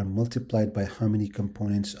are multiplied by how many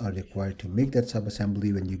components are required to make that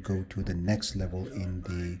subassembly when you go to the next level in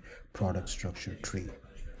the product structure tree.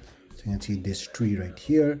 So you can see this tree right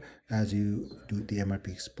here. As you do the MRP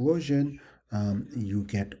explosion, you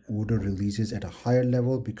get order releases at a higher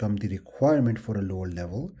level become the requirement for a lower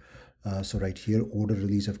level. So right here, order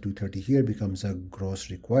release of 230 here becomes a gross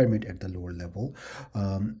requirement at the lower level,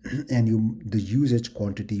 and the usage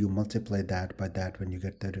quantity, you multiply that by that when you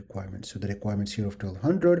get the requirements. So the requirements here of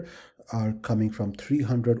 1200 are coming from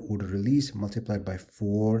 300 order release multiplied by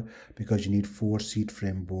 4, because you need 4 seat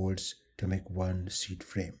frame boards to make 1 seat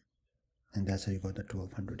frame, and that's how you got the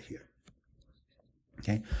 1200 here.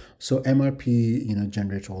 Okay, so MRP,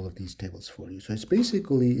 generates all of these tables for you. So it's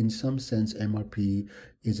basically, in some sense, MRP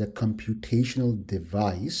is a computational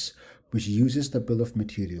device which uses the bill of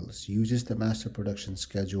materials, uses the master production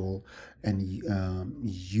schedule, and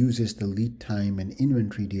uses the lead time and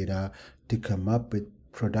inventory data to come up with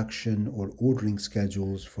production or ordering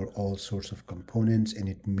schedules for all sorts of components, and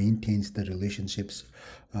it maintains the relationships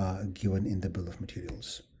given in the bill of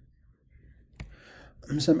materials.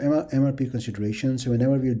 Some MRP considerations. So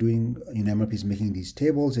whenever we're doing, MRP is making these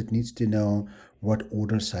tables, it needs to know what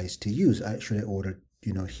order size to use. Should I order,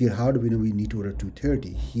 here, how do we know we need to order 230?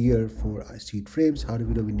 Here for seat frames, how do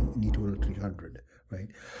we know we need to order 300, right?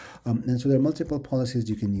 And so there are multiple policies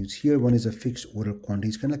you can use here. One is a fixed order quantity.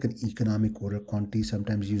 It's kind of like an economic order quantity.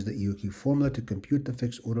 Sometimes use the EOQ formula to compute the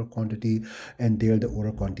fixed order quantity, and there the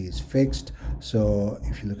order quantity is fixed. So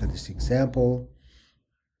if you look at this example,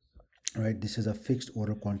 right, this is a fixed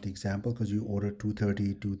order quantity example because you order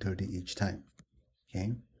 230 each time.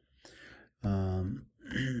 Okay.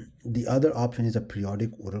 The other option is a periodic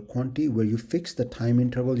order quantity, where you fix the time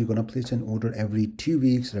interval. You're going to place an order every 2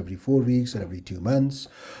 weeks or every 4 weeks or every 2 months.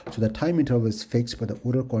 So the time interval is fixed, but the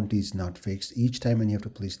order quantity is not fixed. Each time when you have to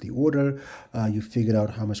place the order, you figure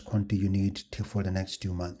out how much quantity you need for the next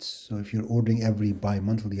 2 months. So if you're ordering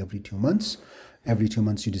bi-monthly every 2 months, every 2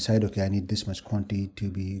 months you decide, okay, I need this much quantity to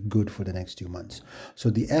be good for the next 2 months. So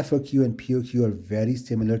the FOQ and POQ are very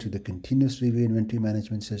similar to the continuous review inventory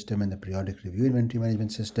management system and the periodic review inventory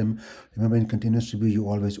management system. Remember, in continuous review, you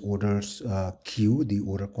always order Q, the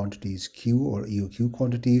order quantity is Q or EOQ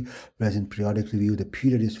quantity, whereas in periodic review, the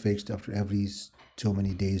period is fixed. After every so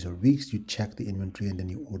many days or weeks, you check the inventory and then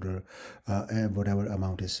you order whatever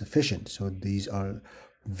amount is sufficient. So these are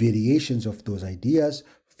variations of those ideas.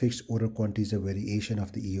 Fixed order quantity is a variation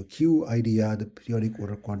of the EOQ idea. The periodic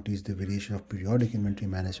order quantity is the variation of periodic inventory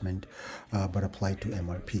management, but applied to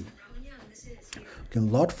MRP. Okay,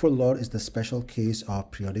 lot for lot is the special case of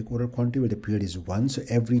periodic order quantity, where the period is 1. So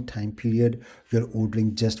every time period, you're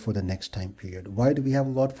ordering just for the next time period. Why do we have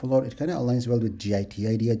lot for lot? It kind of aligns well with JIT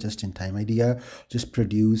idea, just in time idea. Just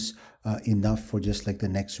produce enough for just like the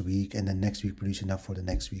next week, and then next week produce enough for the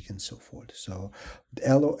next week, and so forth. So the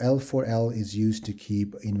L for L is used to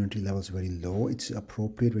keep inventory levels very low. It's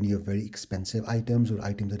appropriate when you have very expensive items or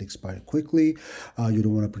items that expire quickly. You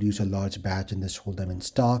don't want to produce a large batch and just hold them in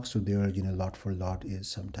stock. So there, lot for lot is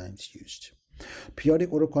sometimes used.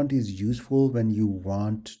 Periodic order quantity is useful when you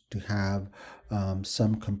want to have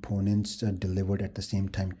some components delivered at the same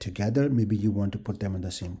time together. Maybe you want to put them on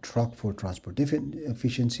the same truck for transport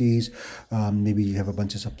efficiencies. Maybe you have a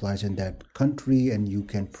bunch of suppliers in that country and you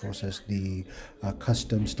can process the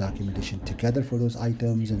customs documentation together for those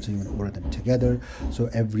items, and so you want to order them together. So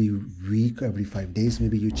every week, every 5 days,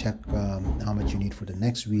 maybe you check how much you need for the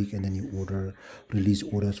next week, and then you release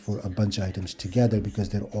orders for a bunch of items together because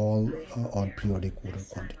they're all on periodic order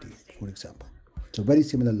quantity, for example. So very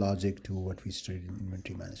similar logic to what we studied in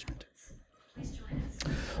inventory management.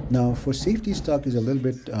 Now for safety stock is a little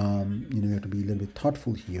bit, you have to be a little bit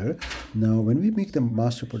thoughtful here. Now when we make the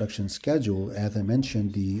master production schedule, as I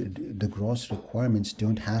mentioned, the gross requirements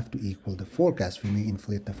don't have to equal the forecast. We may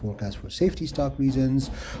inflate the forecast for safety stock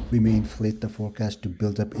reasons. We may inflate the forecast to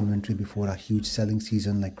build up inventory before a huge selling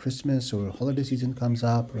season like Christmas or holiday season comes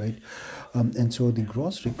up, right? And so the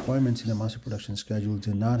gross requirements in the master production schedule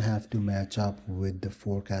do not have to match up with the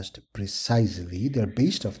forecast precisely. They're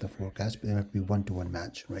based off the forecast, but they have to be one-to-one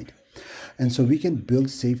match, right? And so we can build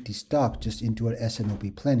safety stock just into our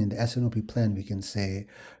SNOP plan. In the SNOP plan, we can say,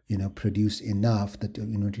 produce enough that the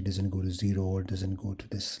inventory doesn't go to 0 or doesn't go to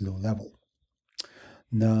this low level.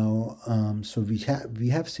 Now, so we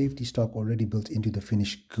have safety stock already built into the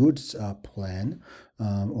finished goods plan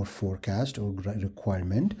or forecast or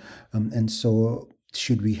requirement, and so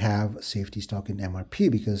should we have safety stock in MRP?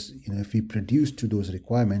 Because if we produce to those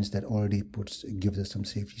requirements, that already gives us some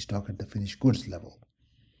safety stock at the finished goods level.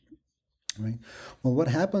 Right. Well, what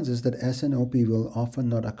happens is that SNOP will often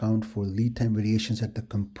not account for lead time variations at the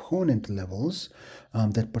component levels.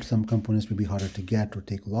 That some components will be harder to get or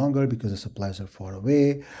take longer because the suppliers are far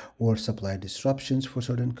away, or supply disruptions for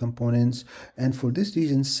certain components. And for this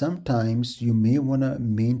reason, sometimes you may want to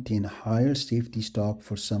maintain higher safety stock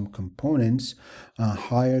for some components,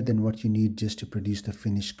 higher than what you need just to produce the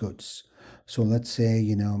finished goods. So let's say,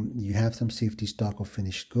 you have some safety stock of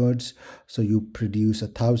finished goods. So you produce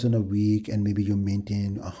 1,000 a week, and maybe you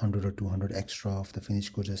maintain 100 or 200 extra of the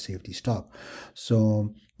finished goods as safety stock.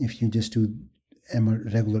 So if you just do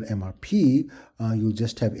regular MRP, you'll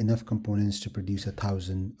just have enough components to produce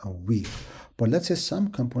 1,000 a week. But let's say some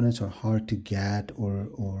components are hard to get,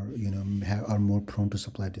 or you know, are more prone to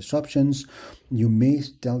supply disruptions. You may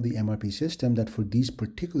tell the MRP system that for these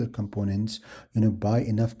particular components, you know, buy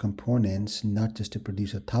enough components not just to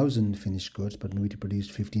produce 1,000 finished goods, but maybe to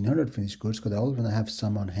produce 1,500 finished goods, because I always want to have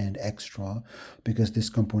some on hand extra, because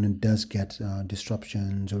this component does get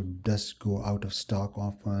disruptions or does go out of stock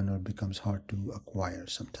often, or becomes hard to acquire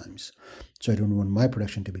sometimes. So I don't want my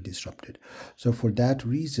production to be disrupted. So for that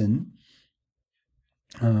reason,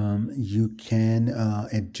 you can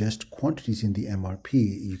adjust quantities in the MRP.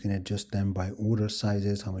 You can adjust them by order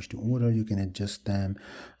sizes, how much to order. You can adjust them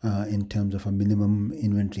in terms of a minimum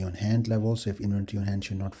inventory on hand level. So if inventory on hand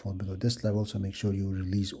should not fall below this level, so make sure you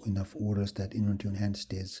release enough orders that inventory on hand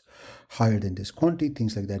stays higher than this quantity.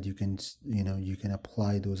 Things like that, you can, you know, you can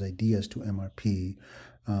apply those ideas to MRP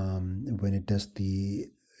when it does the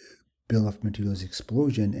bill of materials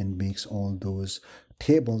explosion and makes all those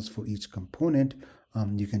tables for each component.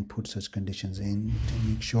 You can put such conditions in to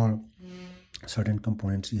make sure certain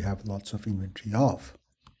components you have lots of inventory of.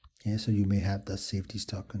 Okay, so you may have the safety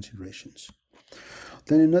stock considerations.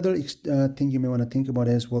 Then another thing you may want to think about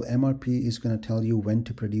is, well, MRP is going to tell you when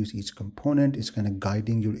to produce each component. It's kind of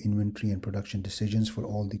guiding your inventory and production decisions for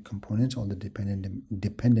all the components, all the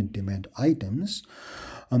dependent demand items.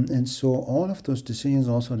 And so all of those decisions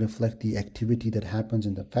also reflect the activity that happens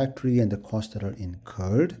in the factory and the costs that are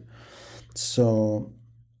incurred. So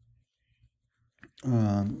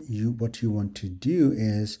what you want to do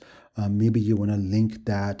is maybe you want to link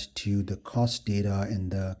that to the cost data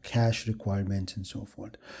and the cash requirements and so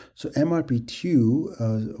forth. So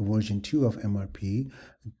MRP2, version 2 of MRP,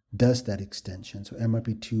 does that extension. So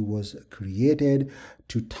MRP2 was created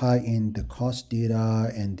to tie in the cost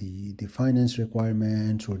data and the finance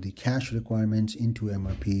requirements or the cash requirements into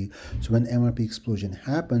MRP. So when MRP explosion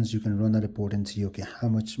happens, you can run a report and see, okay, how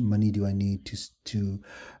much money do I need to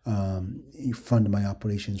fund my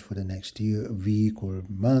operations for the next week or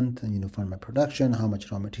month, and, you know, fund my production, how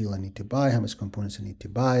much raw material I need to buy, how much components I need to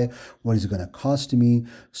buy, what is it going to cost me.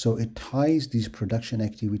 So it ties these production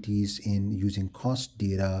activities in using cost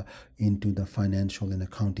data into the financial and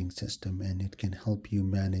accounting system, and it can help you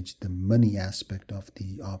manage the money aspect of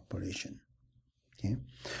the operation. Okay.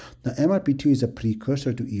 Now MRP2 is a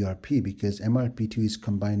precursor to ERP, because MRP2 is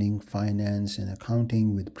combining finance and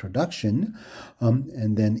accounting with production,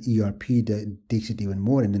 and then ERP takes it even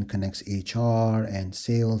more and then connects HR and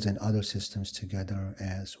sales and other systems together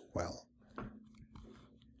as well.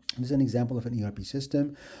 This is an example of an ERP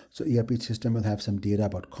system. So ERP system will have some data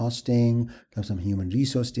about costing, have some human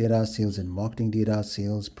resource data, sales and marketing data,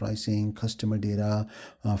 sales, pricing, customer data,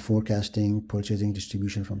 forecasting, purchasing,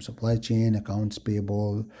 distribution from supply chain, accounts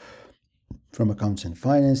payable from accounts and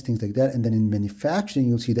finance, things like that. And then in manufacturing,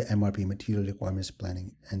 you'll see the MRP, material requirements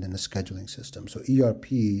planning, and then the scheduling system. So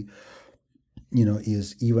ERP, you know,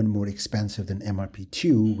 is even more expansive than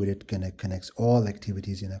MRP2, where it connects all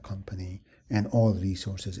activities in a company and all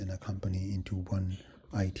resources in a company into one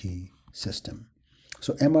IT system.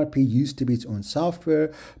 So MRP used to be its own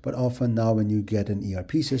software, but often now when you get an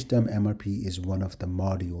ERP system, MRP is one of the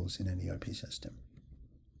modules in an ERP system.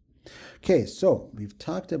 Okay, so we've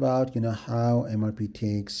talked about, you know, how MRP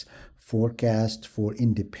takes forecast for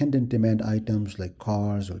independent demand items like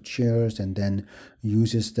cars or chairs, and then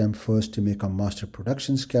uses them first to make a master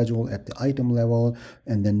production schedule at the item level,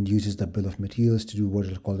 and then uses the bill of materials to do what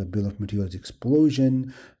is called a bill of materials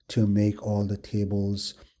explosion to make all the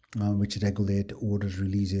tables which regulate orders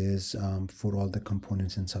releases for all the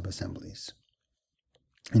components and subassemblies.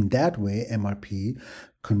 In that way, MRP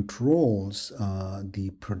controls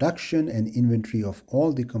the production and inventory of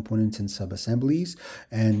all the components and subassemblies,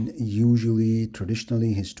 and usually,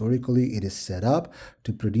 traditionally, historically, it is set up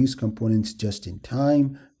to produce components just in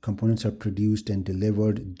time. Components are produced and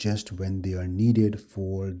delivered just when they are needed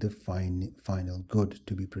for the final good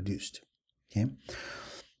to be produced. Okay.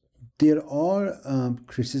 There are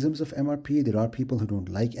criticisms of MRP. There are people who don't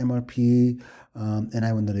like MRP, and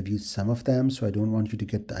I want to review some of them. So I don't want you to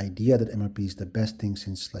get the idea that MRP is the best thing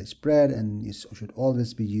since sliced bread and it should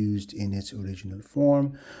always be used in its original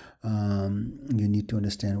form. You need to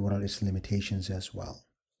understand what are its limitations as well.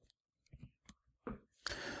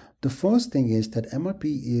 The first thing is that MRP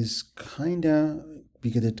is kind of,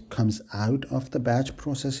 because it comes out of the batch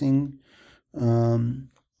processing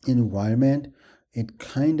environment, it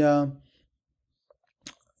kind of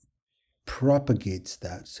propagates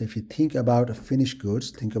that. So if you think about finished goods,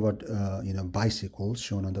 think about bicycles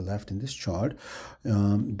shown on the left in this chart.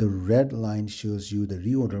 The red line shows you the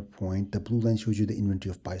reorder point. The blue line shows you the inventory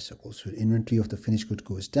of bicycles. So the inventory of the finished good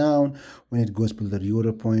goes down. When it goes below the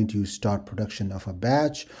reorder point, you start production of a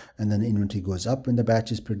batch, and then the inventory goes up when the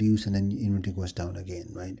batch is produced, and then inventory goes down again,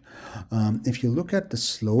 right? If you look at the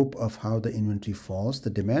slope of how the inventory falls, the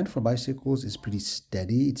demand for bicycles is pretty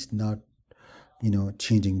steady. It's not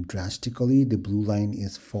changing drastically. The blue line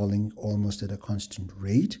is falling almost at a constant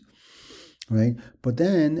rate, right? But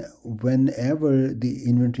then whenever the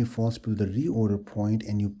inventory falls below the reorder point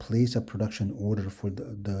and you place a production order for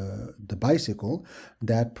the bicycle,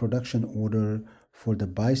 that production order for the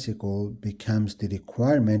bicycle becomes the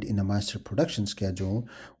requirement in a master production schedule,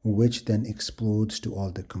 which then explodes to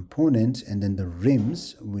all the components, and then the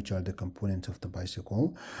rims, which are the components of the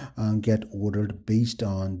bicycle, get ordered based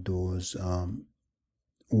on those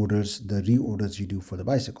orders, the reorders you do for the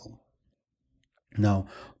bicycle. Now,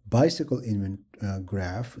 bicycle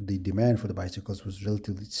graph, the demand for the bicycles was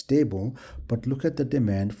relatively stable, but look at the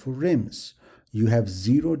demand for rims. You have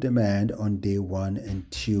zero demand on day 1 and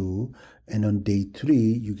 2, and on day 3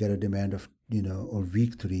 you get a demand of or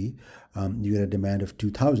week 3, you get a demand of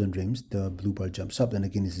 2,000 rims. The blue bar jumps up, and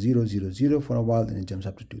again it's 0, 0, 0 for a while, then it jumps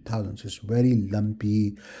up to 2,000. So it's very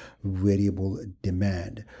lumpy, variable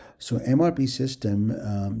demand. So MRP system,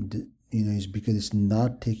 is because it's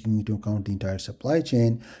not taking into account the entire supply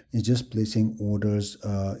chain. It's just placing orders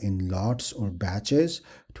in lots or batches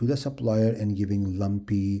to the supplier and giving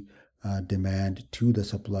lumpy demand to the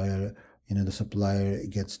supplier. The supplier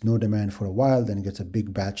gets no demand for a while, then gets a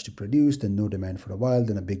big batch to produce, then no demand for a while,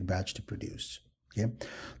 then a big batch to produce. Okay,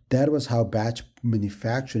 that was how batch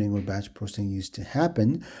manufacturing or batch processing used to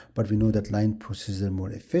happen, but we know that line processes are more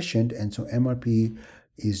efficient, and so MRP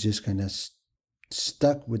is just kind of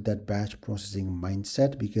stuck with that batch processing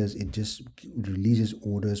mindset, because it just releases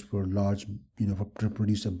orders for large, to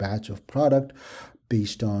produce a batch of product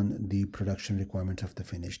based on the production requirements of the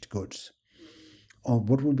finished goods. Or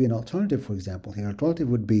what would be an alternative, for example? The alternative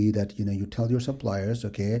would be that you tell your suppliers,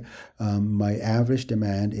 okay, my average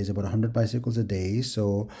demand is about 100 bicycles a day,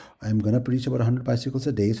 so I'm going to produce about 100 bicycles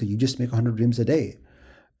a day, so you just make 100 rims a day.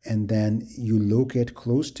 And then you locate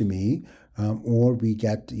close to me, or we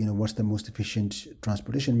get, what's the most efficient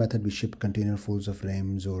transportation method? We ship container fulls of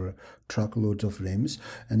rims or truckloads of rims,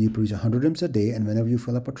 and you produce 100 rims a day, and whenever you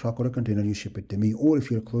fill up a truck or a container, you ship it to me. Or if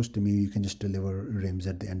you're close to me, you can just deliver rims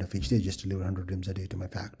at the end of each day, just deliver 100 rims a day to my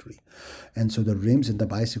factory. And so the rims and the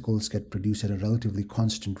bicycles get produced at a relatively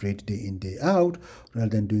constant rate day in, day out, rather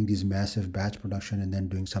than doing these massive batch production and then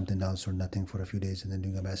doing something else or nothing for a few days and then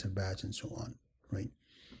doing a massive batch and so on, right?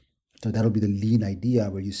 So that'll be the lean idea,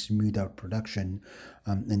 where you smooth out production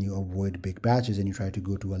and you avoid big batches, and you try to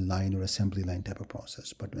go to a line or assembly line type of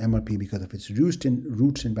process. But MRP, because of its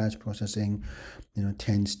roots in batch processing,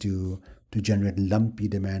 tends to generate lumpy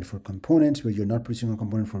demand for components, where you're not producing a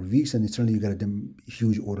component for weeks, and suddenly you get a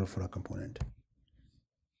huge order for a component.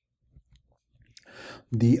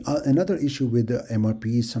 Another issue with the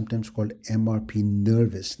MRP is sometimes called MRP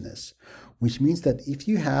nervousness, which means that if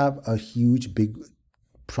you have a huge, big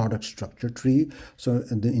product structure tree. So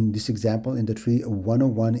in this example, in the tree,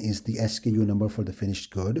 101 is the SKU number for the finished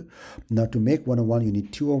good. Now to make 101, you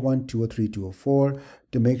need 201, 203, 204.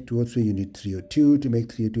 To make 203, you need 302. To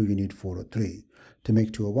make 302, you need 403. To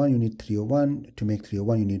make 201, you need 301. To make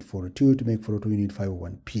 301, you need 402. To make 402, you need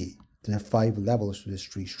 501p. There are 5 levels to this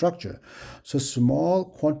tree structure. So small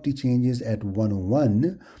quantity changes at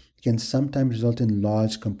 101 can sometimes result in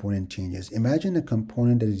large component changes. Imagine a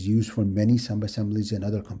component that is used for many sub-assemblies and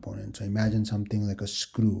other components. So imagine something like a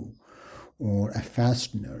screw or a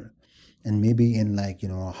fastener, and maybe in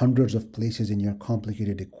hundreds of places in your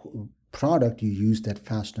complicated product, you use that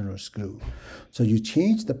fastener or screw. So you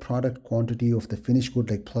change the product quantity of the finished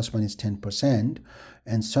good like plus minus 10%,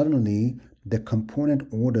 and suddenly the component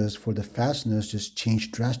orders for the fasteners just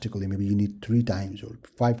change drastically. Maybe you need 3 times or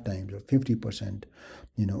 5 times or 50%,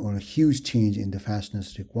 or a huge change in the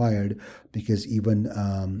fasteners required, because even,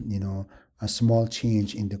 a small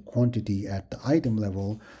change in the quantity at the item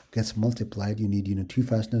level gets multiplied. You need, 2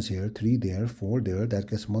 fasteners here, 3 there, 4 there, that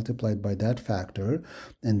gets multiplied by that factor.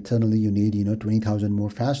 And suddenly you need, 20,000 more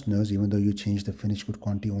fasteners, even though you change the finished good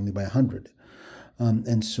quantity only by 100.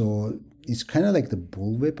 And so it's kind of like the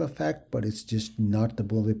bullwhip effect, but it's just not the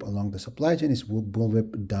bullwhip along the supply chain. It's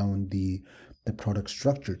bullwhip down the product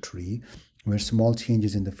structure tree. where small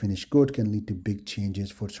changes in the finished good can lead to big changes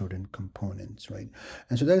for certain components, right?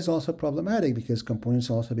 And so that is also problematic because components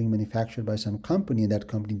are also being manufactured by some company, and that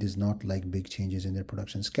company does not like big changes in their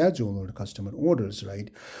production schedule or the customer orders, right?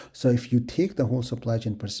 So if you take the whole supply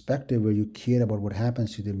chain perspective where you care about what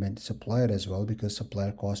happens to the supplier as well, because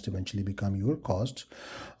supplier costs eventually become your costs,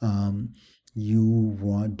 you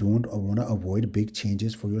don't want to avoid big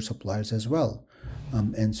changes for your suppliers as well.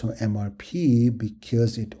 And so MRP,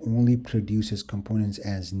 because it only produces components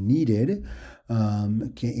as needed,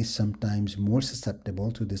 is sometimes more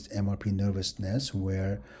susceptible to this MRP nervousness,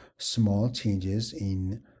 where small changes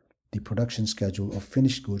in the production schedule of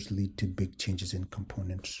finished goods lead to big changes in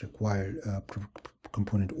components required,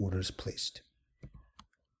 component orders placed.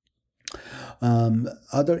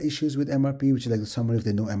 Other issues with MRP, which is like the summary of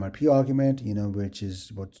the no MRP argument, which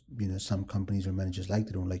is what some companies or managers like.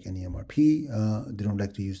 They don't like any MRP. They don't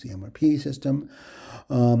like to use the MRP system.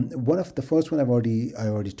 One of the first one I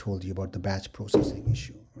already told you about, the batch processing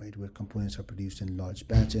issue, right, where components are produced in large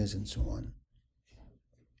batches and so on.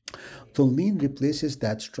 So lean replaces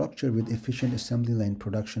that structure with efficient assembly line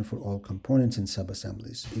production for all components and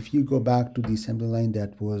sub-assemblies. If you go back to the assembly line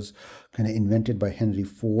that was kind of invented by Henry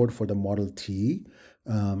Ford for the Model T,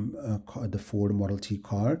 the Ford Model T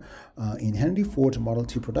car, in Henry Ford's Model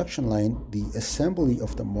T production line, the assembly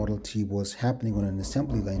of the Model T was happening on an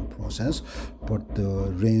assembly line process, but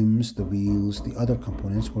the rims, the wheels, the other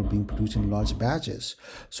components were being produced in large batches.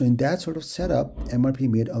 So in that sort of setup, MRP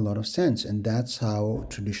made a lot of sense, and that's how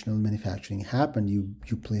traditional manufacturing happened. You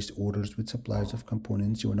placed orders with suppliers of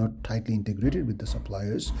components. You were not tightly integrated with the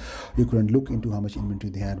suppliers. You couldn't look into how much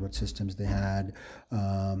inventory they had, what systems they had.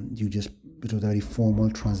 It was a very formal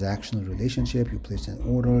transactional relationship. You placed an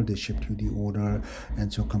order, they shipped you the order,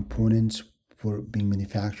 and so components were being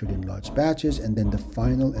manufactured in large batches, and then the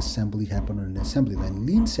final assembly happened on an assembly line.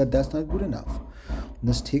 Lean said that's not good enough.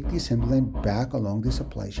 Let's take the assembly line back along the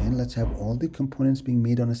supply chain. Let's have all the components being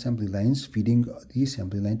made on assembly lines, feeding the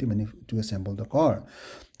assembly line to assemble the car.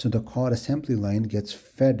 So the car assembly line gets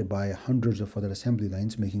fed by hundreds of other assembly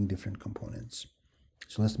lines making different components.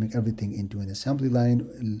 So let's make everything into an assembly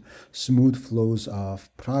line, smooth flows of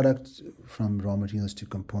product from raw materials to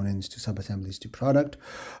components to sub-assemblies to product,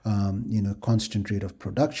 constant rate of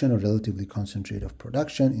production or relatively constant rate of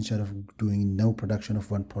production, instead of doing no production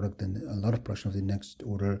of one product then a lot of production of the next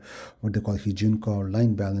order, what they call Hijunka or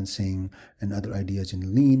line balancing and other ideas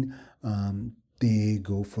in lean. They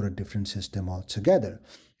go for a different system altogether.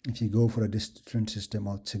 If you go for a different system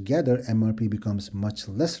altogether, MRP becomes much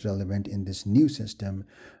less relevant in this new system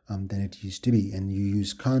than it used to be. And you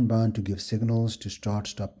use Kanban to give signals to start,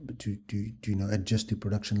 stop, to adjust the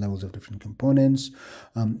production levels of different components.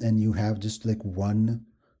 And you have just like one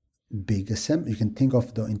big assembly. You can think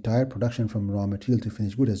of the entire production from raw material to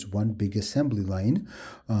finished good as one big assembly line,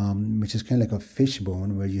 which is kind of like a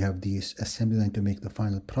fishbone where you have the assembly line to make the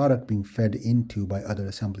final product being fed into by other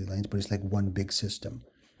assembly lines, but it's like one big system.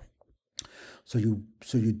 So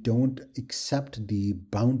you don't accept the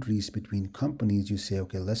boundaries between companies. You say,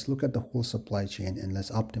 okay, let's look at the whole supply chain and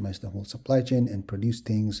let's optimize the whole supply chain and produce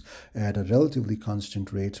things at a relatively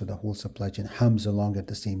constant rate so the whole supply chain hums along at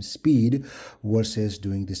the same speed, versus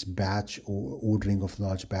doing this batch or ordering of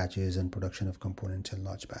large batches and production of components in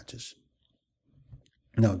large batches.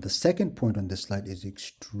 Now, the second point on this slide is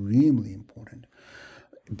extremely important.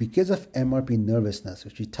 Because of MRP nervousness,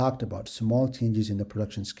 which we talked about, small changes in the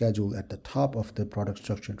production schedule at the top of the product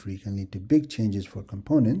structure tree can lead to big changes for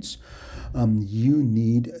components. You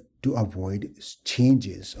need to avoid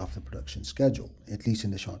changes of the production schedule, at least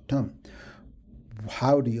in the short term.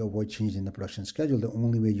 How do you avoid changes in the production schedule? The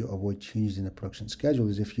only way you avoid changes in the production schedule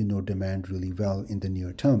is if you know demand really well in the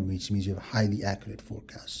near term, which means you have highly accurate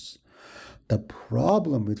forecasts. The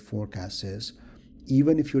problem with forecasts is,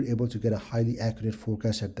 even if you're able to get a highly accurate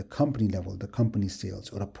forecast at the company level, the company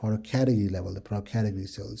sales, or a product category level, the product category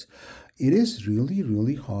sales, it is really,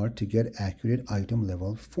 really hard to get accurate item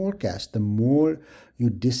level forecast. The more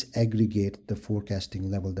you disaggregate the forecasting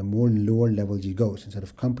level, the more lower levels you go. So instead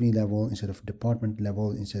of company level, instead of department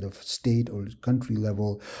level, instead of state or country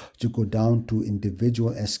level, to go down to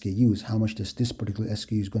individual SKUs. How much does this particular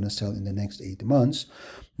SKU is going to sell in the next 8 months?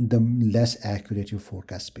 The less accurate your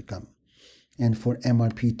forecasts become. And for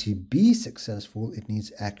MRP to be successful, it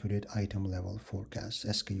needs accurate item level forecasts,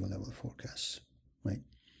 SKU level forecasts, right?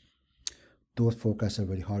 those forecasts are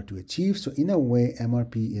very hard to achieve. So in a way,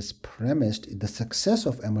 MRP is premised, the success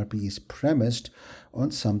of MRP is premised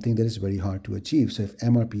on something that is very hard to achieve. So if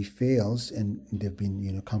MRP fails, and there have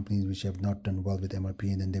been companies which have not done well with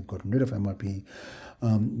MRP and then they've gotten rid of MRP,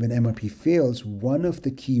 when MRP fails, one of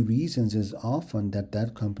the key reasons is often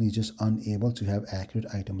that company is just unable to have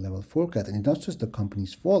accurate item level forecast. And it's not just the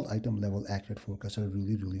company's fault. Item level accurate forecasts are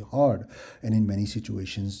really, really hard, and in many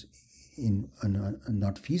situations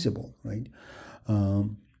not feasible, right?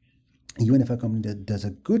 Even if a company that does a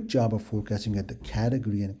good job of forecasting at the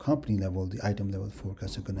category and company level, the item level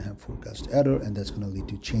forecasts are going to have forecast error, and that's going to lead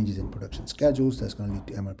to changes in production schedules. That's going to lead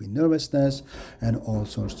to MRP nervousness and all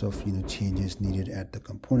sorts of changes needed at the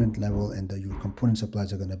component level, and your component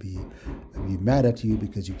suppliers are going to be mad at you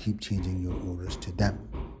because you keep changing your orders to them.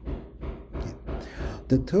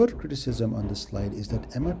 The third criticism on the slide is that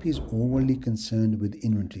MRP is overly concerned with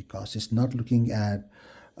inventory costs. It's not looking at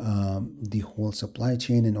the whole supply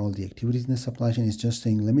chain and all the activities in the supply chain. It's just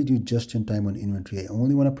saying, let me do just in time on inventory. I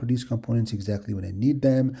only want to produce components exactly when I need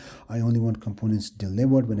them. I only want components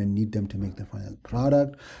delivered when I need them to make the final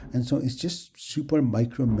product. And so it's just super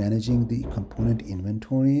micromanaging the component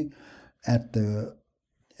inventory at the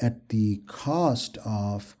cost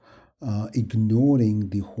of ignoring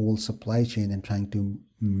the whole supply chain and trying to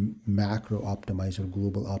macro optimize or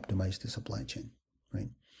global optimize the supply chain, right?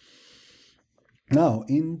 Now,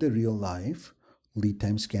 in the real life, lead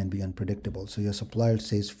times can be unpredictable. So your supplier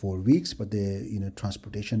says 4 weeks, but the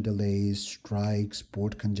transportation delays, strikes,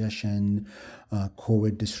 port congestion,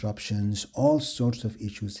 COVID disruptions, all sorts of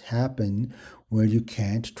issues happen where you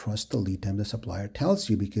can't trust the lead time the supplier tells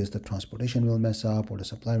you because the transportation will mess up or the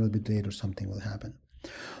supplier will be delayed or something will happen.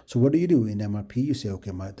 So what do you do in MRP? You say,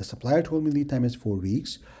 okay, the supplier told me lead time is 4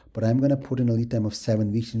 weeks, but I'm going to put in a lead time of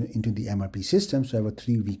 7 weeks into the MRP system. So I have a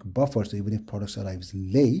 3-week buffer. So even if products arrives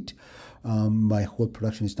late, my whole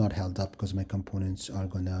production is not held up because my components are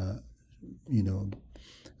going to,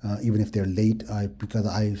 even if they're late, because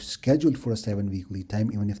I scheduled for a 7-week lead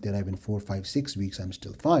time, even if they arrive in 4, 5, 6 weeks, I'm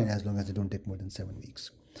still fine as long as they don't take more than 7 weeks.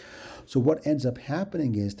 So what ends up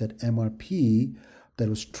happening is that MRP that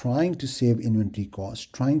was trying to save inventory costs,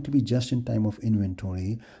 trying to be just in time of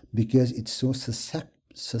inventory because it's so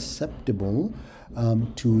susceptible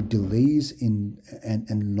to delays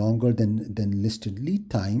and longer than listed lead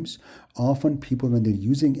times. Often people, when they're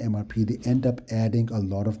using MRP, they end up adding a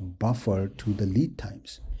lot of buffer to the lead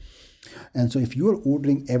times. And so if you are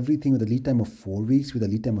ordering everything with a lead time of 4 weeks, with a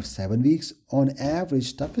lead time of 7 weeks, on average,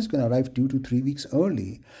 stuff is going to arrive 2 to 3 weeks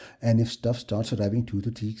early. And if stuff starts arriving 2 to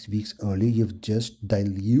 3 weeks early, you've just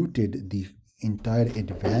diluted the entire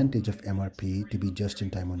advantage of MRP to be just in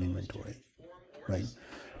time on inventory, right?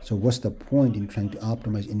 So what's the point in trying to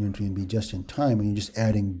optimize inventory and be just in time when you're just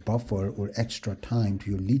adding buffer or extra time to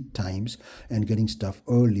your lead times and getting stuff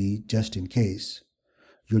early just in case?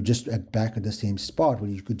 You're just back at the same spot where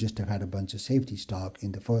you could just have had a bunch of safety stock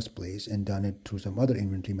in the first place and done it through some other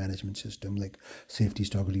inventory management system like safety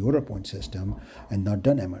stock reorder point system and not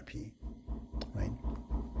done MRP, right?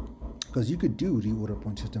 Because you could do reorder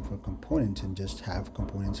point system for components and just have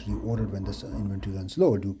components reordered when the inventory runs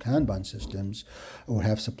low, or do Kanban systems, or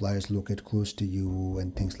have suppliers locate close to you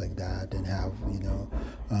and things like that, and have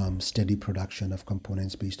steady production of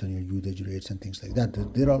components based on your usage rates and things like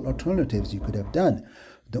that. There are alternatives you could have done.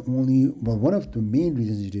 One of the main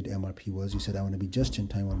reasons you did MRP was you said, I want to be just in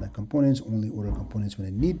time on my components, only order components when I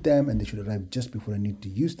need them, and they should arrive just before I need to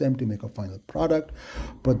use them to make a final product.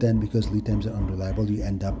 But then because lead times are unreliable, you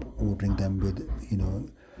end up ordering them with,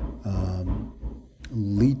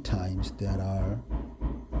 lead times that are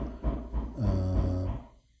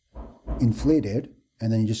inflated, and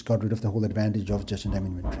then you just got rid of the whole advantage of just-in-time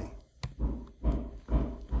inventory.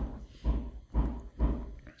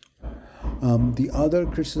 The other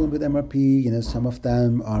criticism with MRP, some of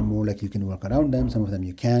them are more like you can work around them, some of them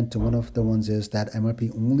you can't. So one of the ones is that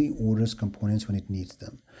MRP only orders components when it needs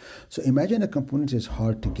them. So imagine a component is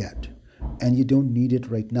hard to get and you don't need it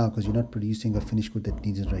right now because you're not producing a finished good that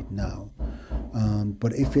needs it right now.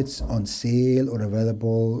 But if it's on sale or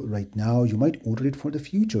available right now, you might order it for the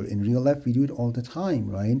future. In real life, we do it all the time,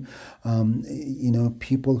 right?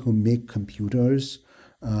 People who make computers,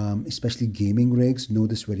 especially gaming rigs, know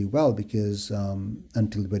this very well because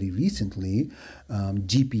until very recently,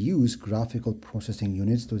 GPUs, graphical processing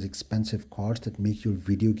units, those expensive cards that make your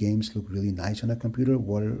video games look really nice on a computer,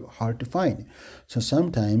 were hard to find. So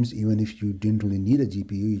sometimes, even if you didn't really need a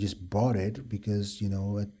GPU, you just bought it because,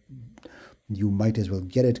 you might as well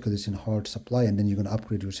get it because it's in hard supply, and then you're going to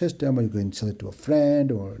upgrade your system, or you're going to sell it to a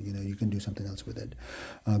friend, or you can do something else with it,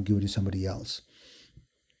 give it to somebody else.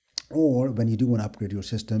 Or when you do want to upgrade your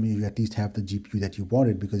system, you at least have the GPU that you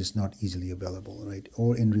wanted because it's not easily available, right?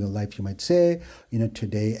 Or in real life, you might say,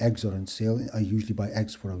 today eggs are on sale. I usually buy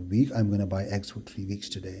eggs for a week. I'm going to buy eggs for 3 weeks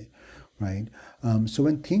today, right? So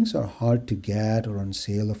when things are hard to get or on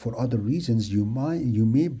sale or for other reasons, you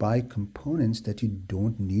may buy components that you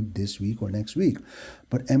don't need this week or next week.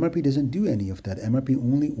 But MRP doesn't do any of that. MRP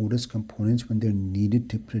only orders components when they're needed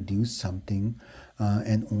to produce something,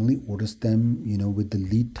 and only orders them, with the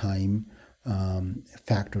lead time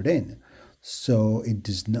factored in. So it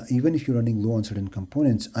does not, even if you're running low on certain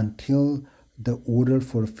components, until the order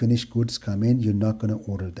for finished goods come in, you're not going to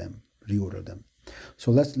reorder them. So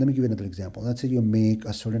let me give you another example. Let's say you make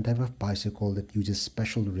a certain type of bicycle that uses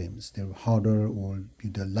special rims. They're harder or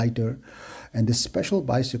they're lighter, and this special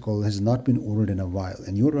bicycle has not been ordered in a while,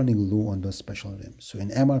 and you're running low on those special rims. So in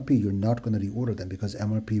MRP, you're not going to reorder them because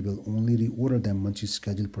MRP will only reorder them once you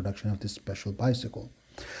schedule production of this special bicycle.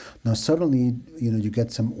 Now suddenly, you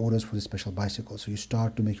get some orders for the special bicycle. So you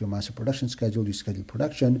start to make your master production schedule, you schedule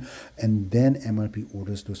production, and then MRP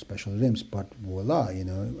orders those special rims. But voila,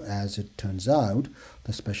 as it turns out,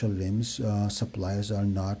 the special rims suppliers are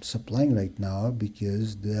not supplying right now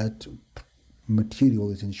because that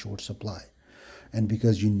material is in short supply. And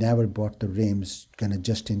because you never bought the rims kind of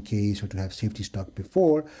just in case or to have safety stock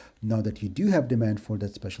before, now that you do have demand for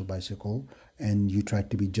that special bicycle and you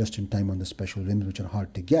tried to be just in time on the special rims, which are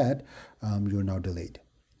hard to get, you're now delayed,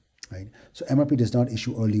 right? So MRP does not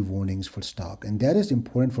issue early warnings for stock. And that is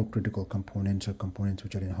important for critical components or components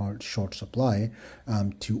which are in short supply,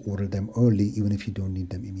 to order them early, even if you don't need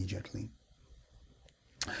them immediately.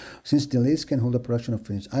 Since delays can hold the production of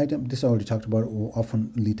finished item, this I already talked about,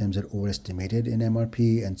 often lead times are overestimated in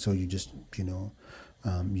MRP, and so you just,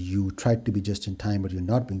 you try to be just in time, but you're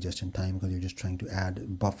not being just in time because you're just trying to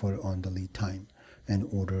add buffer on the lead time and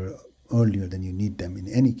order earlier than you need them in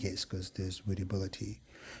any case because there's variability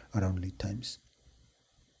around lead times.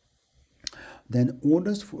 Then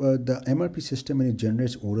orders for the MRP system, when it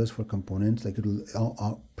generates orders for components, like it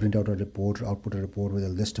will print out a report or output a report with a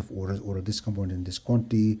list of orders, order this component in this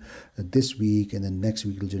quantity this week, and then next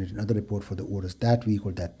week it will generate another report for the orders that week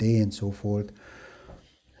or that day and so forth.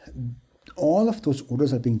 All of those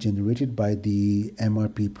orders are being generated by the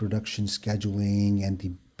MRP production scheduling and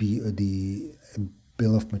the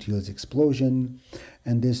bill of materials explosion,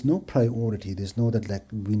 and there's no priority. There's no that like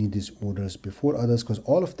we need these orders before others because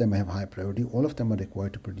all of them have high priority. All of them are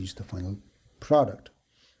required to produce the final product.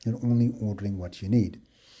 You're only ordering what you need.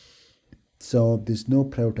 So there's no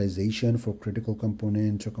prioritization for critical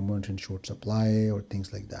components or components in short supply or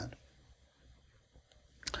things like that.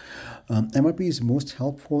 MRP is most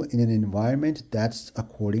helpful in an environment that's,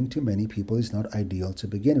 according to many people, is not ideal to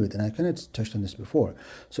begin with. And I kind of touched on this before.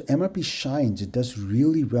 So MRP shines. It does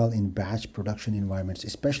really well in batch production environments,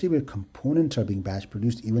 especially where components are being batch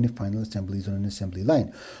produced, even if final assemblies are on an assembly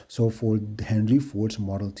line. So for Henry Ford's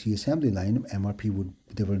Model T assembly line, MRP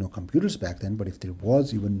there were no computers back then, but if there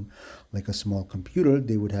was even like a small computer,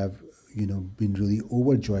 they would have, been really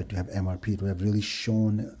overjoyed to have MRP. It would have really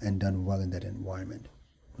shown and done well in that environment.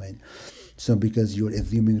 Right? So because your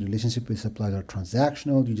assuming relationship with suppliers are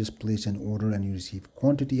transactional, you just place an order and you receive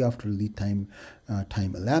quantity after lead time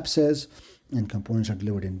elapses, and components are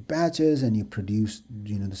delivered in batches, and you produce,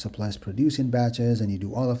 the suppliers produce in batches, and you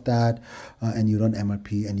do all of that, and you run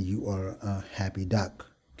MRP, and you are a happy duck.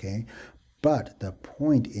 Okay. But the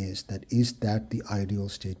point is that the ideal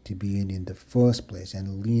state to be in the first place?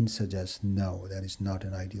 And Lean suggests no, that is not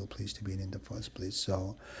an ideal place to be in the first place.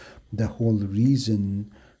 So the whole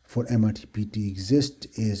reason for MRP to exist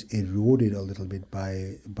is eroded a little bit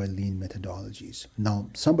by Lean methodologies. Now,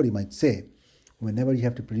 somebody might say, whenever you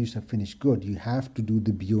have to produce a finished good, you have to do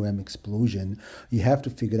the BOM explosion. You have to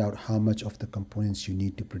figure out how much of the components you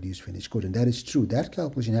need to produce finished good. And that is true. That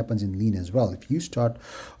calculation happens in Lean as well. If you start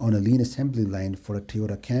on a Lean assembly line for a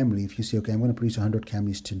Toyota Camry, if you say, okay, I'm going to produce 100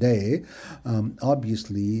 Camrys today,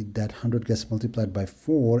 obviously that 100 gets multiplied by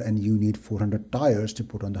 4, and you need 400 tires to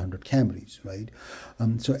put on the 100 Camrys, right?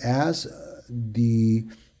 So as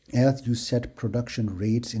you set production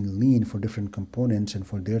rates in Lean for different components and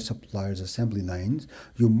for their suppliers' assembly lines,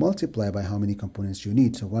 you multiply by how many components you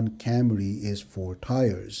need. So one Camry is 4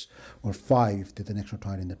 tires, or 5 if there's an extra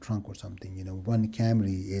tire in the trunk or something. One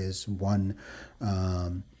Camry is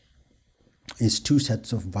is 2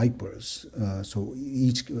 sets of wipers. So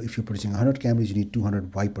if you're producing 100 Camrys, you need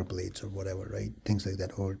 200 wiper blades or whatever, right? Things like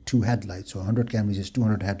that, or 2 headlights. So 100 Camrys is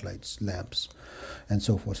 200 headlights, lamps, and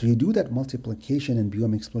so forth. So you do that multiplication and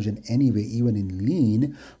BOM explosion anyway, even in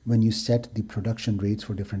Lean, when you set the production rates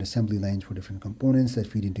for different assembly lines for different components that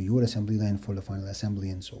feed into your assembly line for the final assembly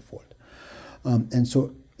and so forth. And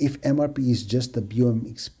so If MRP is just the BOM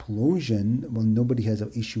explosion, well, nobody has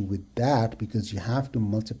an issue with that because you have to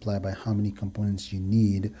multiply by how many components you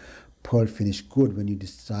need per finished good when you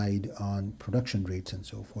decide on production rates and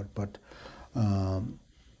so forth. But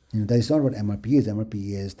that is not what MRP is.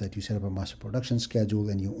 MRP is that you set up a master production schedule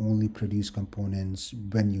and you only produce components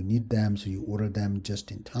when you need them. So you order them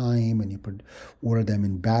just in time and you order them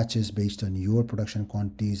in batches based on your production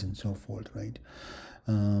quantities and so forth, right?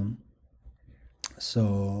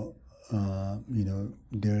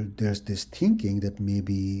 There's this thinking that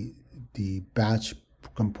maybe the batch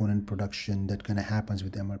component production that kind of happens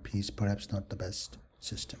with MRP is perhaps not the best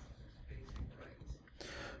system.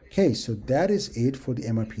 Okay, so that is it for the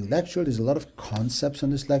MRP lecture. There's a lot of concepts on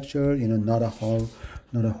this lecture, not a whole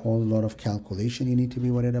lot of calculation you need to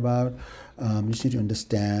be worried about. You just need to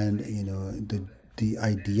understand, the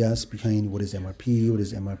ideas behind what is MRP, what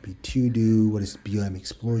does MRP2 do, what is BOM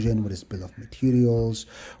explosion, what is bill of materials,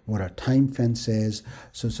 what are time fences.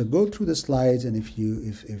 So go through the slides, and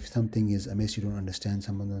if something is amiss, you don't understand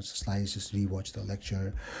some of those slides, just rewatch the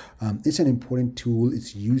lecture. It's an important tool.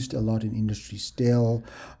 It's used a lot in industry still.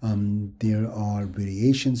 There are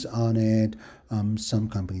variations on it. Some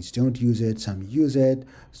companies don't use it, some use it.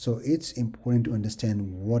 So it's important to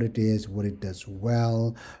understand what it is, what it does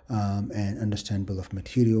well, and understand bill of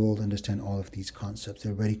materials, understand all of these concepts.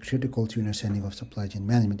 They're very critical to understanding of supply chain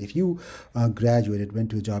management. If you graduated, went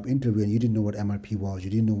to a job interview, and you didn't know what MRP was, you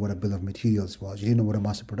didn't know what a bill of materials was, you didn't know what a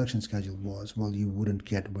master production schedule was, well, you wouldn't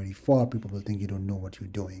get very far. People will think you don't know what you're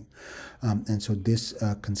doing. And so this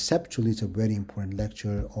conceptually is a very important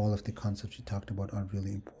lecture. All of the concepts we talked about are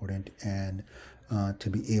really important, and to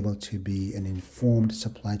be able to be an informed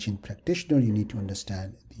supply chain practitioner, you need to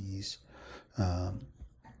understand these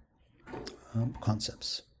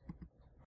concepts.